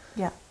butt.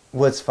 Yeah.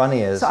 What's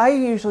funny is... So I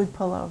usually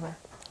pull over.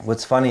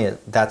 What's funny is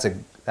that's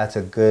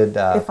a good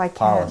if I can.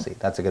 policy.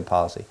 That's a good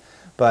policy.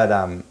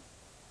 But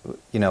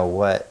you know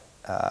what?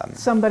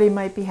 Somebody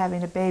might be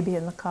having a baby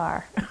in the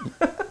car.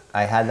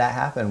 I had that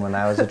happen when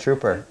I was a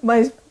trooper.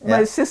 My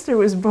sister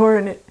was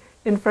born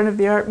in front of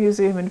the Art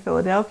Museum in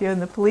Philadelphia, and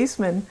the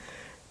policeman,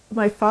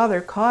 my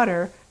father caught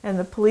her, and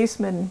the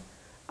policeman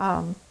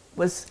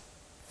was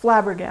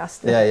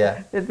flabbergasted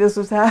that this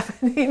was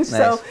happening. Nice.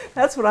 So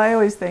that's what I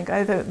always think.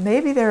 I thought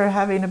maybe they're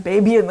having a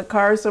baby in the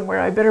car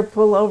somewhere. I better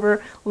pull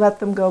over, let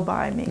them go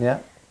by me. Yeah,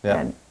 yeah.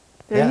 And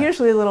they're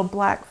usually little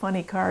black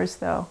funny cars,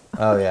 though.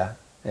 Oh yeah,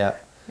 yeah.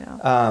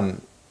 Yeah.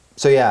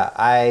 So yeah,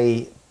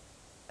 I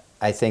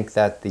think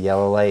that the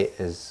yellow light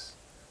is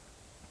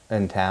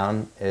in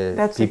town.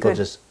 People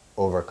just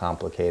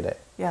overcomplicate it.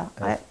 Yeah,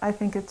 I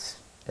think it's.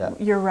 Yeah.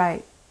 You're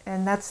right,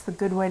 and that's the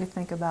good way to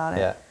think about it.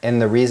 Yeah, and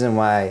the reason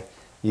why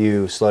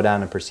you slow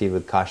down and proceed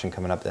with caution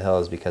coming up the hill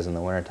is because in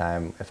the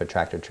wintertime, if a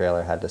tractor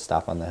trailer had to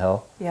stop on the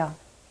hill,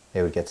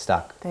 they would get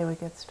stuck. They would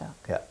get stuck.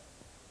 Yeah.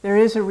 There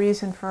is a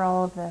reason for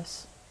all of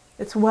this.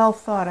 It's well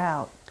thought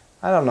out.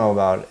 I don't know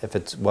about if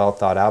it's well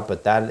thought out,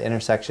 but that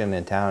intersection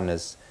in town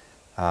is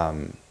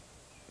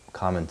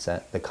common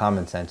sense. The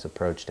common sense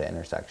approach to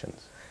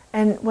intersections.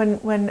 And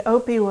when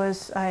Opie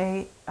was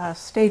a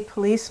state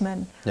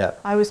policeman,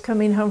 I was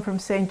coming home from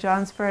St.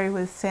 Johnsbury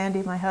with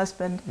Sandy, my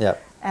husband.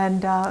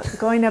 And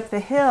going up the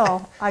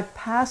hill, I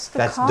passed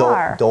a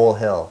car. That's Dole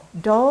Hill.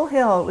 Dole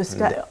Hill. It was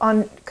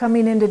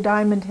coming into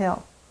Diamond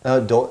Hill. No,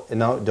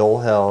 Dole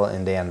Hill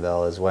in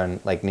Danville is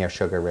like near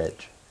Sugar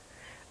Ridge.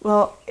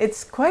 Well,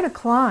 it's quite a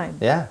climb.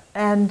 Yeah.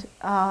 And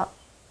I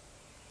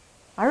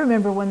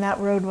remember when that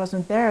road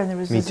wasn't there, and there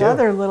was this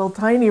other little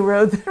tiny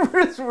road that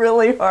was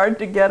really hard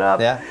to get up.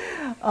 Yeah.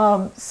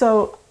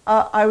 So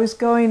I was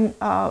going.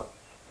 I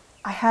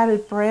had a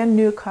brand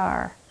new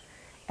car.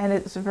 And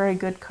it was a very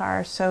good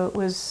car, so it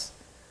was,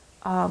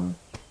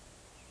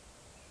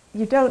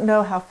 you don't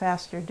know how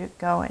fast you're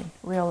going,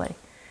 really.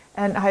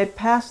 And I had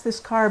passed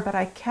this car, but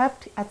I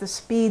kept at the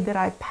speed that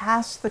I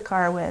passed the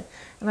car with.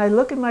 And I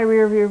look in my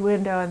rear view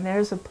window, and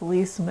there's a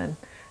policeman.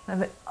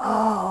 And I thought,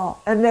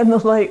 oh, and then the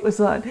light was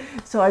on.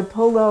 So I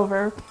pulled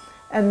over,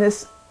 and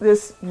this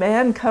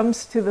man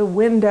comes to the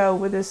window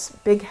with this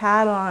big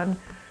hat on.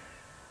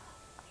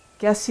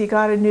 Guess you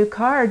got a new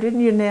car, didn't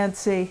you,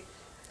 Nancy?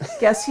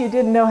 Guess you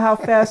didn't know how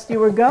fast you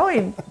were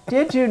going,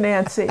 did you,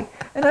 Nancy?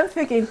 And I'm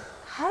thinking,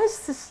 how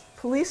does this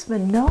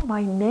policeman know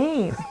my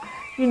name?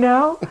 You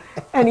know?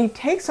 And he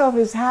takes off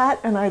his hat,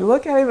 and I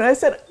look at him, and I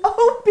said,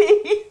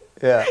 Opie!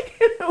 Yeah.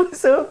 It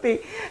was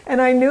Opie.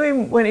 And I knew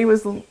him when he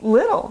was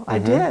little. I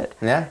did.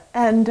 Yeah.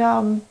 And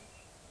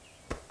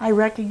I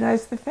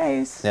recognized the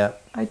face. Yeah.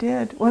 I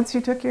did. Once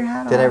you took your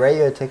hat off. Did I write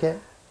you a ticket?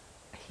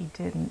 He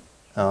didn't.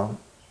 Oh.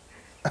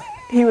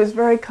 He was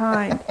very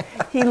kind.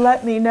 He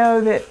let me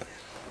know that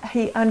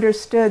he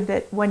understood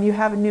that when you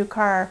have a new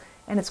car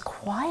and it's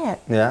quiet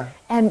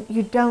and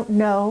you don't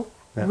know,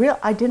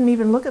 I didn't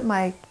even look at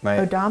my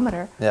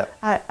odometer,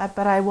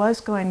 but I was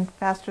going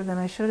faster than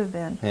I should have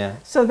been. Yeah.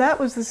 So that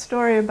was the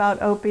story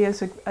about Opie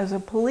as a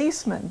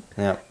policeman.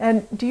 Yeah.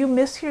 And do you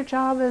miss your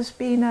job as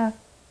being a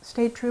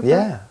state trooper?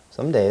 Yeah,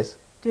 some days.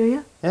 Do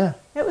you? Yeah.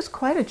 It was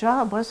quite a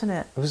job, wasn't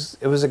it?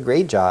 It was a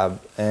great job,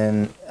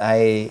 and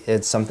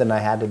it's something I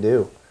had to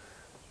do.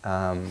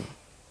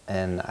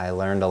 And I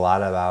learned a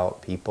lot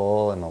about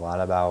people and a lot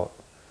about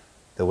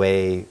the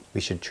way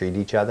we should treat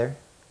each other,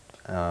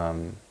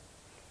 and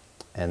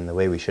the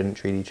way we shouldn't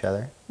treat each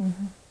other,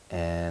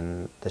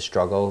 and the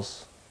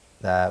struggles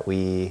that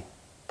we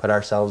put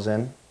ourselves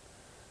in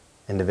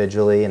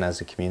individually and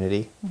as a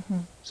community.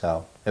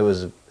 So it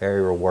was a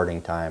very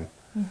rewarding time.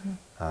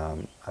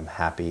 I'm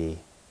happy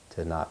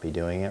to not be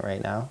doing it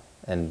right now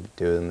and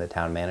doing the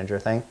town manager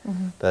thing,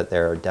 but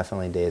there are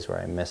definitely days where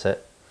I miss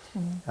it.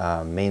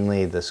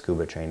 Mainly the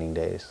scuba training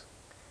days,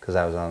 because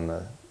I was on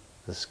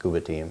the scuba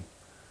team.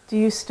 Do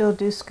you still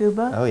do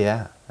scuba? Oh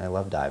yeah, I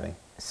love diving.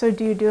 So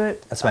do you do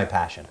it? That's my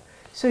passion.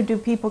 So do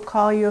people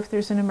call you if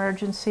there's an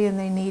emergency and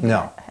they need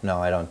No,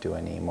 I don't do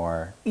any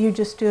more. You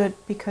just do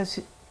it because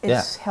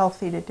it's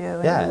healthy to do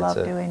and Yeah, you love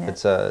doing it.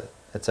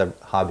 It's a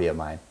hobby of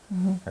mine.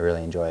 I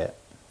really enjoy it.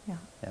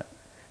 Yeah.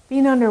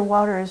 Being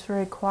underwater is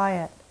very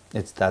quiet.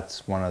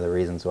 That's one of the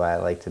reasons why I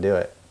like to do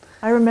it.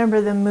 I remember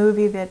the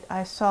movie that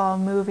I saw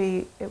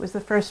it was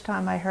the first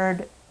time I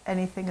heard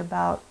anything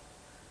about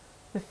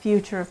the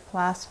future of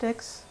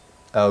plastics.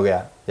 Oh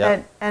yeah,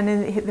 yeah. And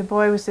the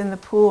boy was in the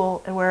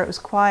pool and where it was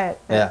quiet.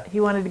 Yeah. He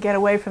wanted to get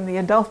away from the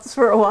adults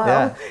for a while,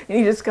 Yeah. and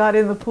he just got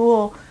in the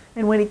pool.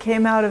 And when he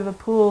came out of the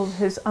pool,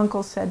 his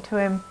uncle said to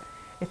him,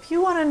 "If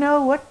you want to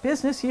know what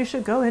business you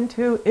should go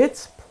into,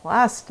 it's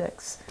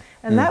plastics."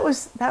 And that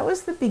was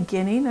the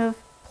beginning of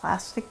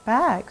plastic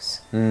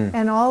bags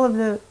and all of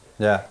the.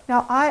 Yeah.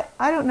 Now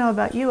I don't know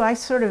about you. I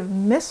sort of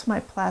miss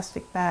my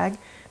plastic bag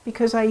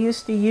because I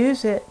used to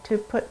use it to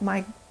put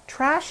my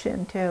trash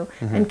into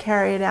and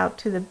carry it out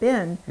to the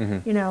bin.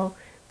 You know,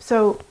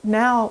 so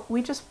now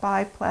we just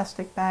buy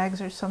plastic bags,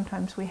 or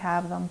sometimes we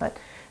have them. But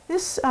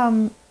this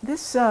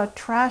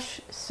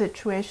trash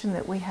situation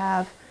that we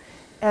have,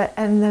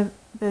 and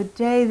the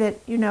day that,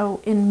 you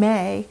know, in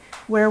May,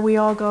 where we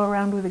all go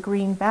around with the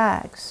green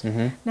bags.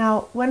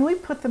 Now, when we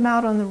put them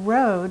out on the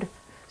road,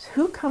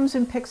 who comes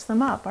and picks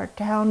them up? Our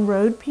town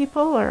road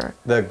people, or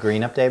The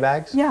Green Up Day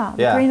bags? yeah,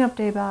 the Green Up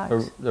Day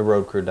bags. The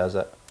road crew does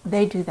it.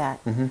 They do that.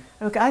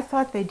 Okay, I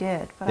thought they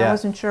did, but I Yeah.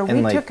 wasn't sure.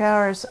 And We took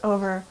ours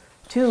over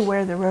to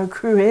where the road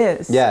crew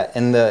is. Yeah,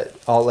 and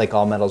all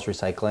Metals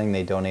Recycling,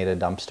 they donate a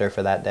dumpster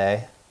for that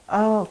day.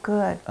 Oh,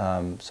 good.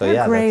 So They're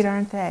yeah, great,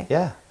 aren't they?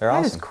 Yeah, they're That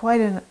awesome. is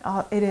quite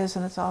it is,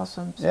 and it's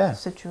awesome Yeah.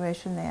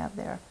 situation they have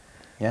there.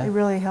 Yeah, They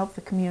really help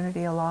the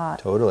community a lot.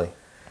 totally.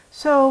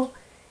 So,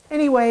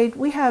 anyway,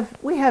 we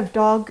have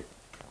dog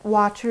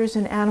watchers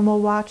and animal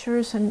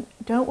watchers, and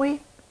don't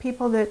we?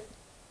 People that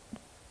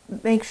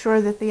make sure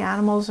that the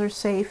animals are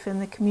safe in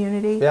the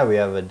community. Yeah, we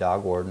have a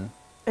dog warden.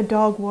 A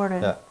dog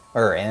warden. Yeah,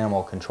 or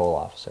animal control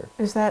officer.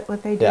 Is that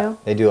what they do? Yeah,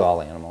 they do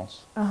all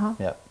animals. Uh-huh.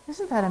 Yep.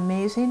 Isn't that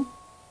amazing?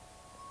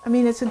 I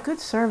mean, it's a good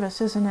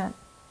service, isn't it?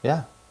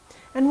 Yeah.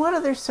 And what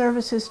other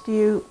services do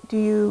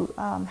you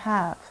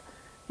have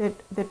that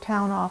the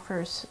town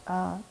offers?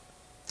 The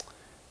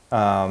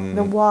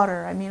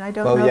water. I mean, I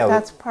don't know if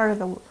that's part of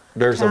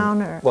the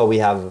town or. Well, we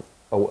have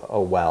a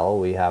well.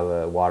 We have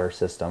a water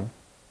system,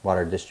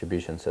 water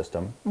distribution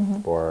system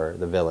for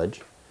the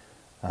village,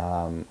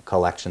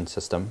 collection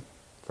system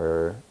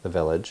for the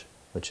village,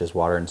 which is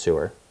water and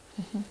sewer.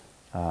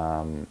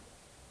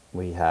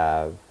 We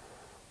have,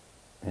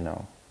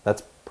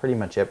 that's pretty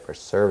much it for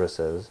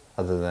services,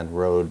 other than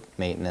road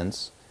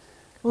maintenance.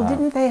 Well,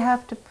 didn't they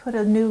have to put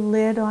a new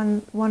lid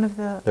on one of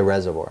the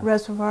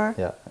reservoir.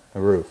 Yeah,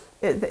 a roof.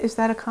 Is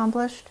that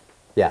accomplished?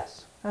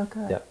 Yes. Oh,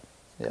 good. Yep.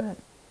 Good.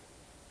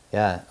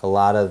 Yeah, a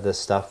lot of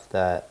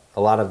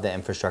the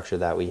infrastructure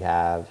that we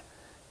have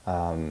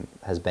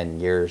has been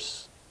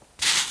years,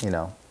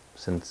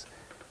 since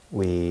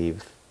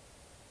we've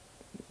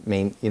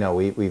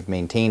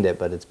maintained it,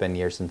 but it's been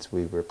years since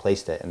we've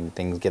replaced it, and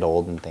things get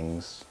old and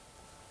things,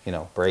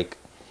 break.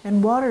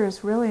 And water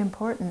is really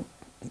important.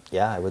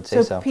 Yeah, I would say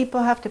so. So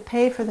people have to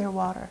pay for their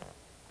water.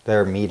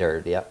 They're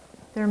metered, yep.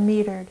 They're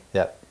metered.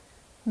 Yep.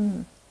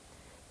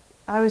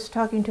 I was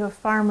talking to a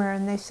farmer,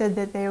 and they said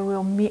that they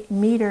will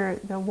meter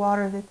the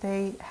water that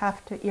they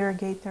have to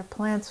irrigate their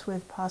plants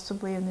with,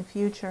 possibly in the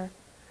future.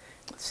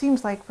 It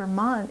seems like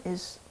Vermont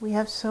we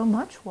have so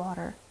much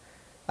water.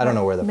 I don't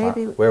know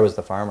where was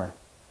the farmer?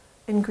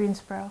 In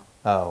Greensboro.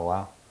 Oh,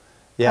 wow.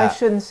 Yeah. I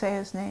shouldn't say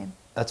his name.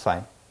 That's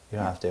fine. You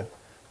don't have to.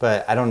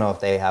 But I don't know if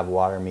they have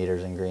water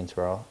meters in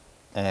Greensboro.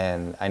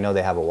 And I know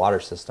they have a water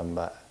system,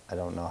 but I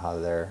don't know how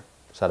they're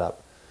set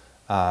up.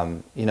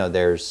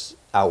 There's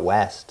out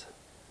west,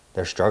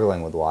 they're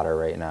struggling with water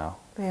right now.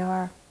 They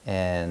are.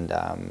 And,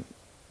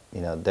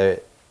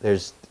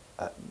 there's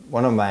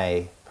one of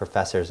my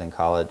professors in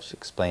college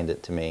explained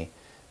it to me.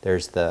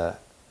 There's the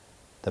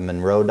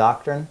Monroe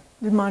Doctrine.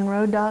 The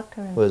Monroe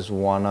Doctrine. Was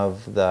one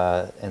of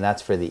and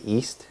that's for the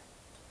east,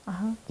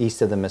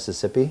 east of the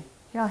Mississippi.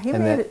 Yeah, he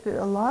made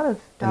a lot of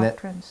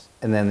doctrines.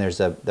 And then there's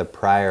the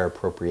Prior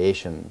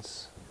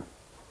Appropriations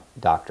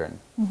Doctrine,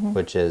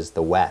 which is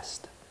the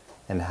West,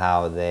 and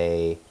how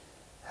they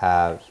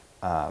have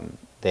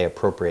they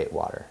appropriate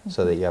water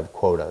so that you have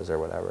quotas or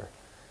whatever.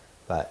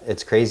 But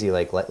it's crazy,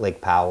 like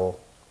Lake Powell,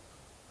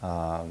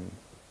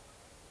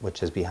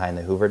 which is behind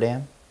the Hoover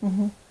Dam,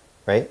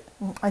 right?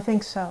 I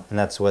think so. And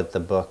that's what the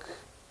book,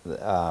 you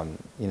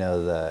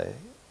know, the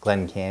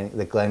Glen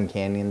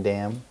Canyon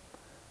Dam.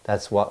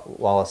 That's what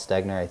Wallace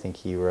Stegner, I think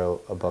he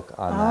wrote a book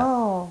on that.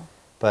 Oh,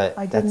 But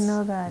I didn't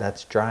know that.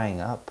 That's drying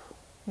up.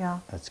 Yeah.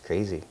 That's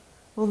crazy.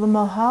 Well, the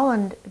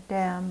Mulholland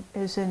Dam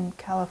is in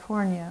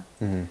California,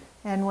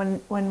 and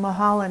when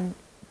Mulholland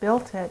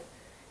built it,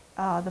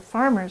 the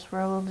farmers were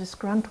a little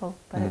disgruntled,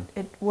 but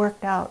it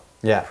worked out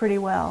pretty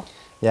well.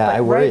 Yeah, but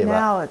I worry right about.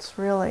 now it's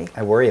really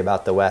I worry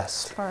about the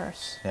West.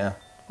 sparse. Yeah,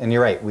 and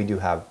you're right. We do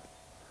have,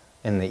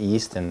 in the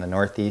East and the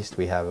Northeast,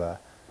 we have a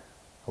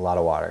lot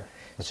of water,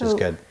 which is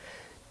good.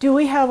 Do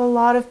we have a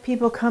lot of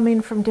people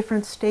coming from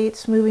different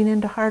states moving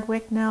into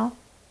Hardwick now?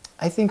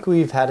 I think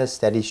we've had a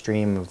steady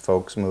stream of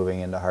folks moving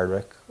into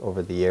Hardwick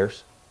over the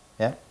years.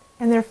 Yeah.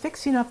 And they're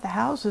fixing up the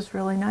houses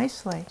really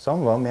nicely.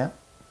 Some of them,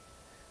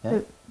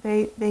 yeah.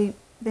 Yeah.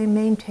 They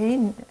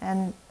maintain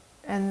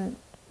and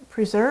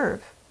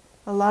preserve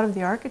a lot of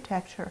the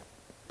architecture.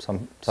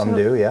 Some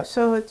do, yeah.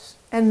 So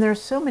and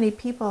there's so many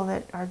people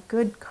that are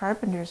good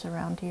carpenters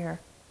around here.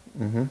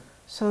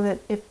 So that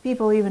if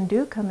people even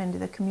do come into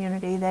the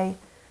community,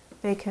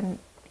 they can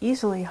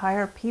easily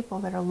hire people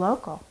that are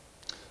local.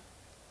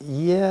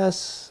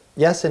 Yes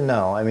and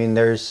no. I mean,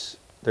 there's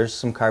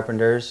some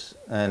carpenters,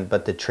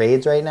 but the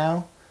trades right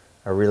now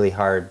are really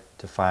hard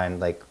to find,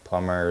 like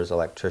plumbers,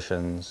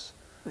 electricians.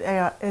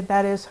 Yeah,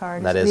 that is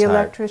hard. That is the hard.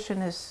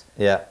 electrician is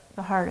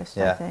the hardest,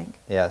 I think.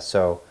 Yeah.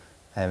 So,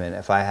 I mean,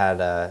 if I had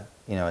a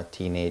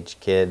teenage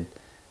kid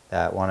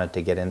that wanted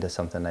to get into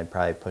something, I'd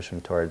probably push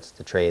him towards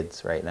the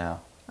trades right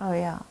now. Oh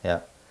yeah. Yeah.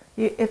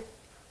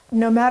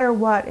 No matter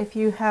what, if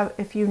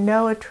you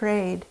know a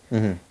trade,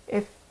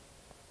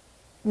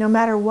 no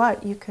matter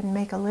what, you can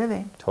make a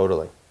living.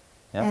 Totally.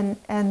 Yeah.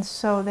 And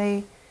so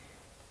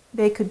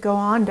they could go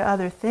on to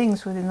other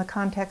things within the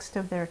context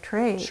of their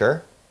trade.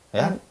 Sure.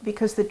 Yeah. And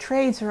because the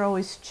trades are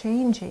always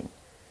changing.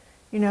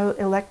 You know,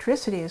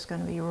 electricity is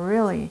going to be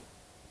really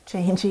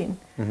changing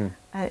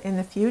in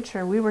the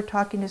future. We were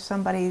talking to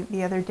somebody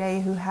the other day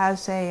who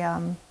has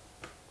a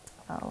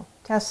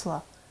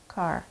Tesla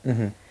car.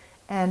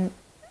 And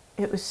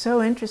it was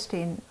so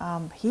interesting.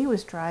 He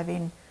was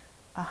driving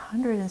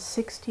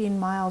 116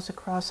 miles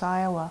across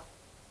Iowa.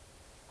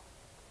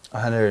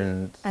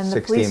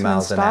 116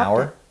 miles an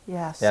hour? It.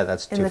 Yes. Yeah,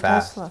 that's too in the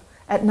fast. Tesla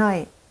at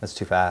night. That's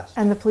too fast.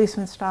 And the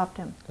policeman stopped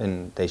him.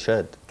 And they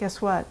should.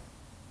 Guess what?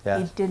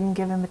 Yes. He didn't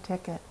give him a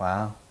ticket.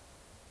 Wow.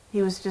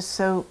 He was just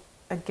so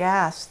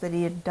aghast that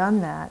he had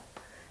done that.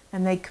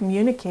 And they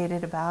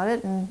communicated about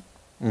it, and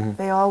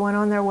they all went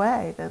on their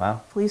way, the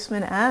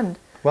policeman and...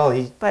 Well,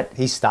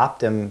 he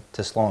stopped him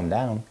to slow him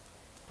down,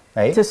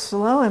 right? To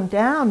slow him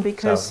down,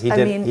 because, so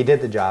he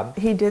did the job.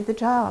 He did the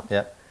job.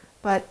 Yep.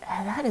 But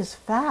that is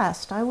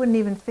fast. I wouldn't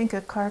even think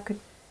a car could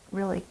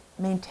really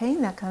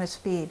maintain that kind of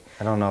speed.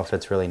 I don't know if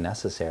it's really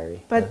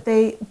necessary. But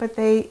the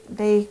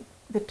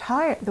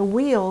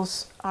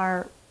wheels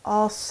are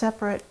all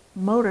separate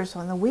motors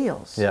on the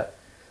wheels. Yeah.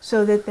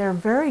 So that they're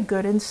very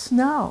good in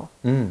snow.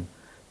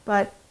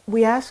 But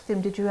we asked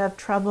him, did you have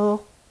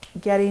trouble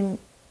getting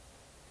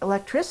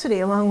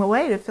electricity along the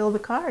way to fill the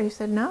car? He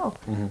said no,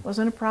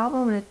 wasn't a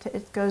problem, and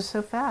it goes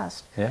so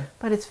fast. Yeah.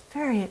 But it's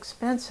very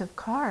expensive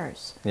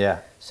cars.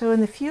 Yeah. So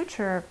in the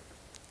future,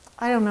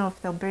 I don't know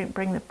if they'll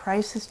bring the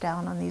prices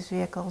down on these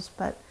vehicles,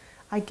 but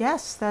I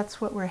guess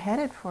that's what we're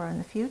headed for in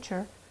the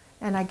future.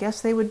 And I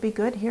guess they would be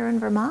good here in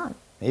Vermont.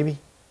 Maybe.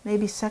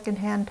 Maybe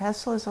secondhand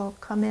Teslas will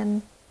come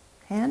in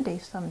handy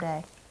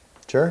someday.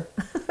 Sure.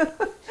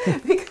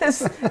 Because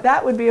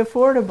that would be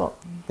affordable.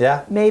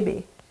 Yeah.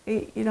 Maybe.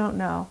 You don't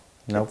know.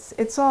 Nope.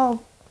 It's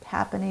all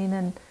happening,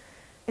 and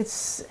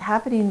it's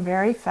happening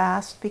very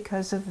fast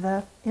because of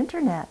the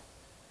internet.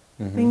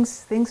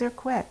 Things are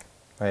quick.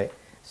 Right.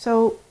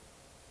 So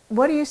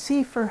what do you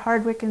see for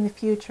Hardwick in the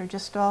future?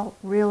 Just all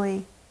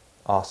really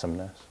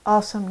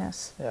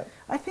awesomeness. Yeah.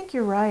 I think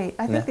you're right.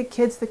 I think the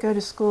kids that go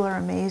to school are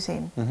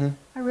amazing.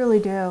 I really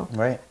do.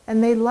 Right.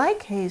 And they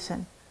like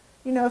Hazen.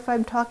 You know, if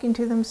I'm talking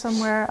to them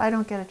somewhere, I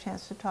don't get a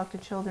chance to talk to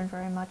children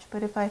very much,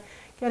 but if I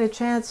get a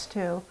chance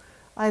to,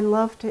 I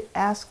love to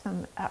ask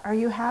them, are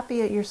you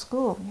happy at your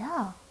school?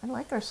 Yeah, I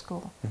like our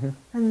school.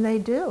 And they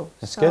do.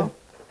 That's so good.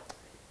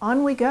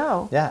 On we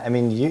go. Yeah, I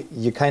mean,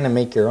 you kind of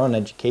make your own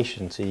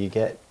education, so you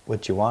get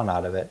what you want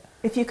out of it.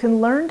 If you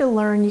can learn to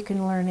learn, you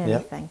can learn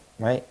anything. Yep.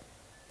 Right.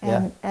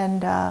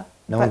 And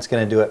no one's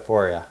going to do it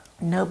for you.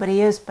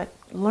 Nobody is, but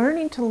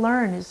learning to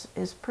learn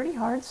is pretty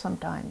hard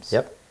sometimes.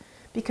 Yep.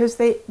 Because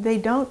they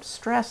don't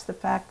stress the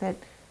fact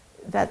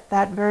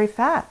that very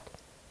fact.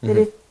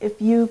 That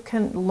if you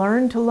can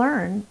learn to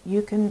learn,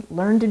 you can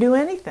learn to do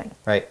anything.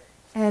 Right.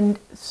 And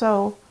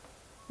so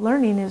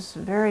learning is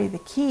the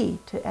key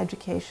to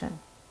education,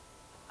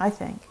 I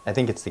think. I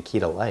think it's the key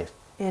to life.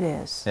 It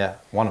is. Yeah,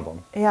 one of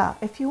them. Yeah,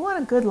 if you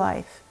want a good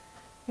life,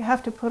 you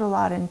have to put a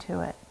lot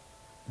into it.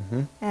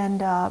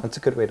 And that's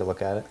a good way to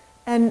look at it.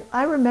 And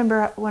I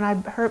remember when I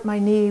hurt my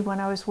knee when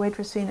I was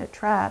waitressing at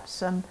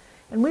Traps, and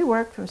we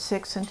worked from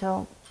 6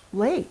 until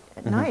late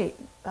at night.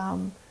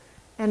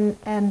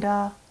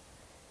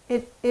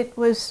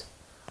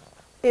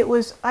 It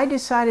was, I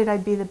decided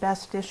I'd be the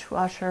best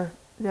dishwasher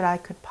that I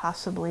could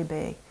possibly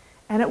be.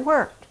 And it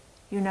worked,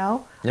 you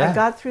know? Yeah. I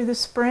got through the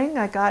spring,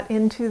 I got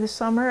into the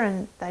summer,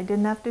 and I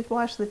didn't have to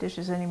wash the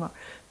dishes anymore.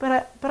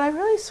 But I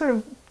really sort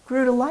of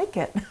grew to like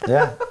it.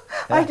 Yeah.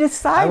 I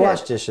decided. I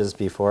washed dishes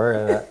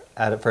before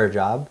for a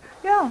job.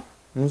 Yeah.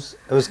 It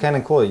was kind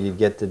of cool. You'd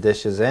get the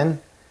dishes in,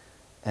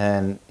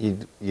 and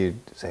you'd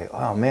say,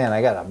 "Oh man,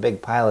 I got a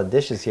big pile of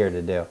dishes here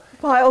to do."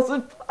 Piles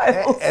and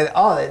piles. And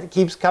it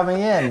keeps coming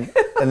in,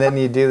 and then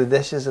you do the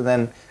dishes, and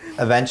then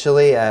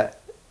eventually at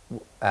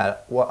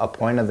a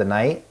point of the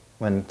night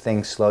when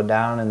things slowed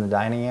down in the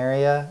dining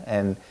area,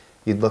 and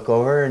you'd look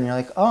over and you're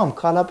like, "Oh, I'm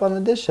caught up on the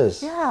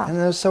dishes." Yeah. And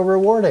it was so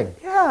rewarding.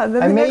 Yeah.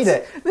 Then I made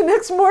it. The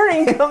next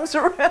morning comes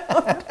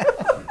around.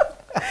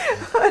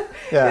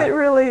 Yeah. It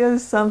really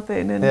is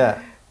something. And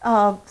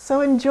Yeah. so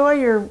enjoy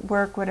your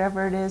work,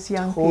 whatever it is,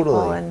 young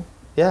people, and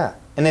Yeah.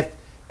 And if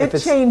it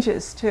it's,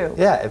 changes too.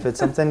 Yeah, if it's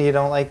something you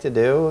don't like to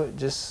do,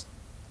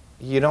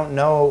 you don't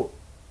know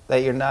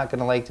that you're not going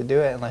to like to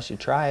do it unless you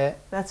try it.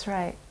 That's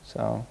right.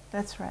 So,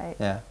 That's right.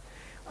 yeah.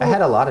 I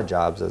had a lot of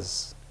jobs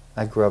as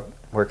I grew up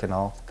working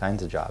all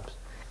kinds of jobs.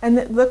 And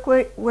look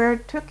where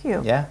it took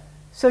you. Yeah.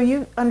 So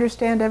you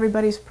understand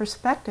everybody's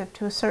perspective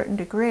to a certain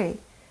degree.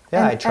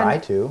 Yeah, And- I try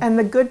and- to. And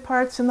the good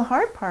parts and the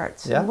hard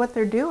parts, Yeah. and what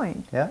they're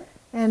doing. Yeah.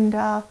 And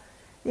the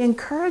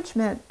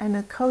encouragement and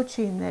the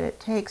coaching that it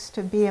takes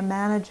to be a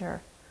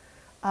manager,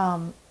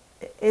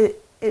 it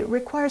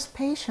requires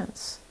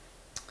patience.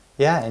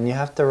 Yeah, and you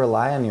have to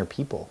rely on your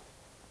people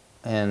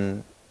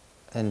and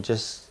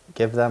just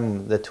give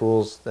them the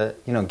tools that,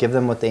 give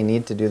them what they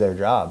need to do their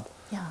job,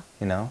 Yeah.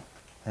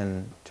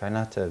 and try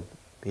not to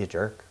be a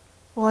jerk.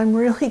 Well, I'm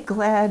really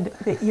glad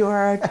that you are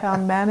our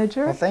town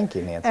manager. Well, thank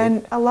you, Nancy.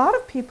 And a lot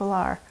of people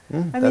are. I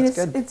mean, that's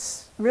good.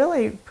 it's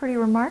really pretty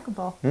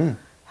remarkable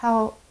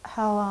how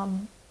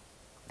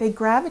they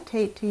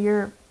gravitate to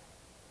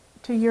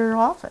your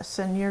office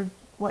and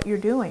what you're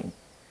doing.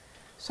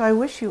 So I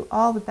wish you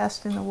all the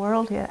best in the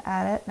world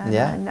at it,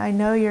 and I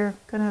know you're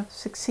going to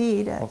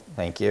succeed Well,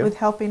 thank you. with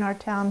helping our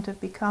town to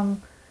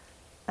become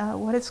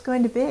what it's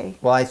going to be.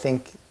 Well,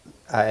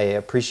 I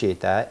appreciate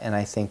that, and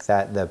I think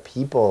that the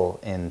people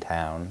in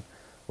town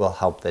will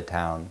help the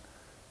town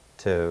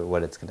to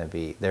what it's going to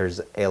be. There's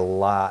a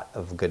lot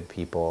of good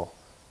people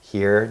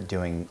here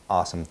doing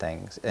awesome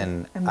things,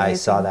 and I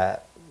saw Amazing.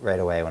 that right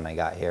away when I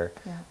got here.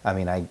 Yeah. I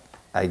mean,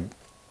 I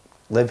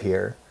live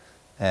here,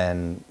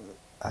 and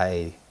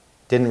I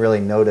didn't really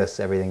notice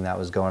everything that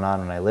was going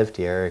on when I lived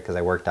here because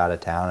I worked out of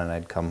town and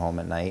I'd come home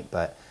at night.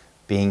 But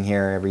being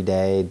here every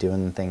day,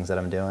 doing the things that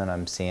I'm doing,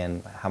 I'm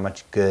seeing how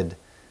much good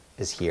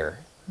is here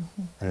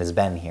and has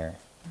been here.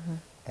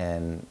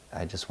 And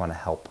I just want to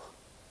help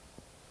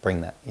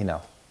bring that,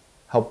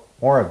 help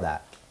more of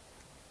that.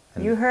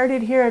 And You heard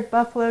it here at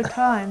Buffalo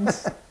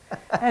Times.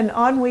 And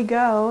on we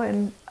go,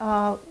 and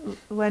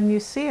when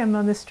you see him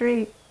on the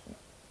street,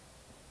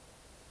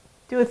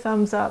 do a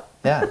thumbs up.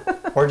 yeah,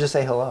 or just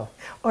say hello.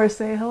 Or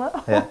say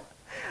hello. Yeah.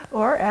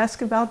 Or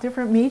ask about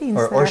different meetings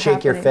that Or are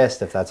shake your happening.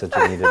 fist if that's what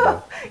you need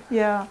to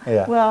Yeah.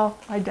 Yeah. Well,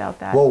 I doubt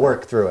that. do. We'll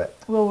work through it.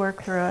 We'll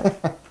work through it.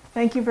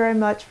 Thank you very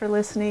much for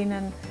listening,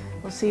 and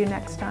we'll see you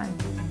next time.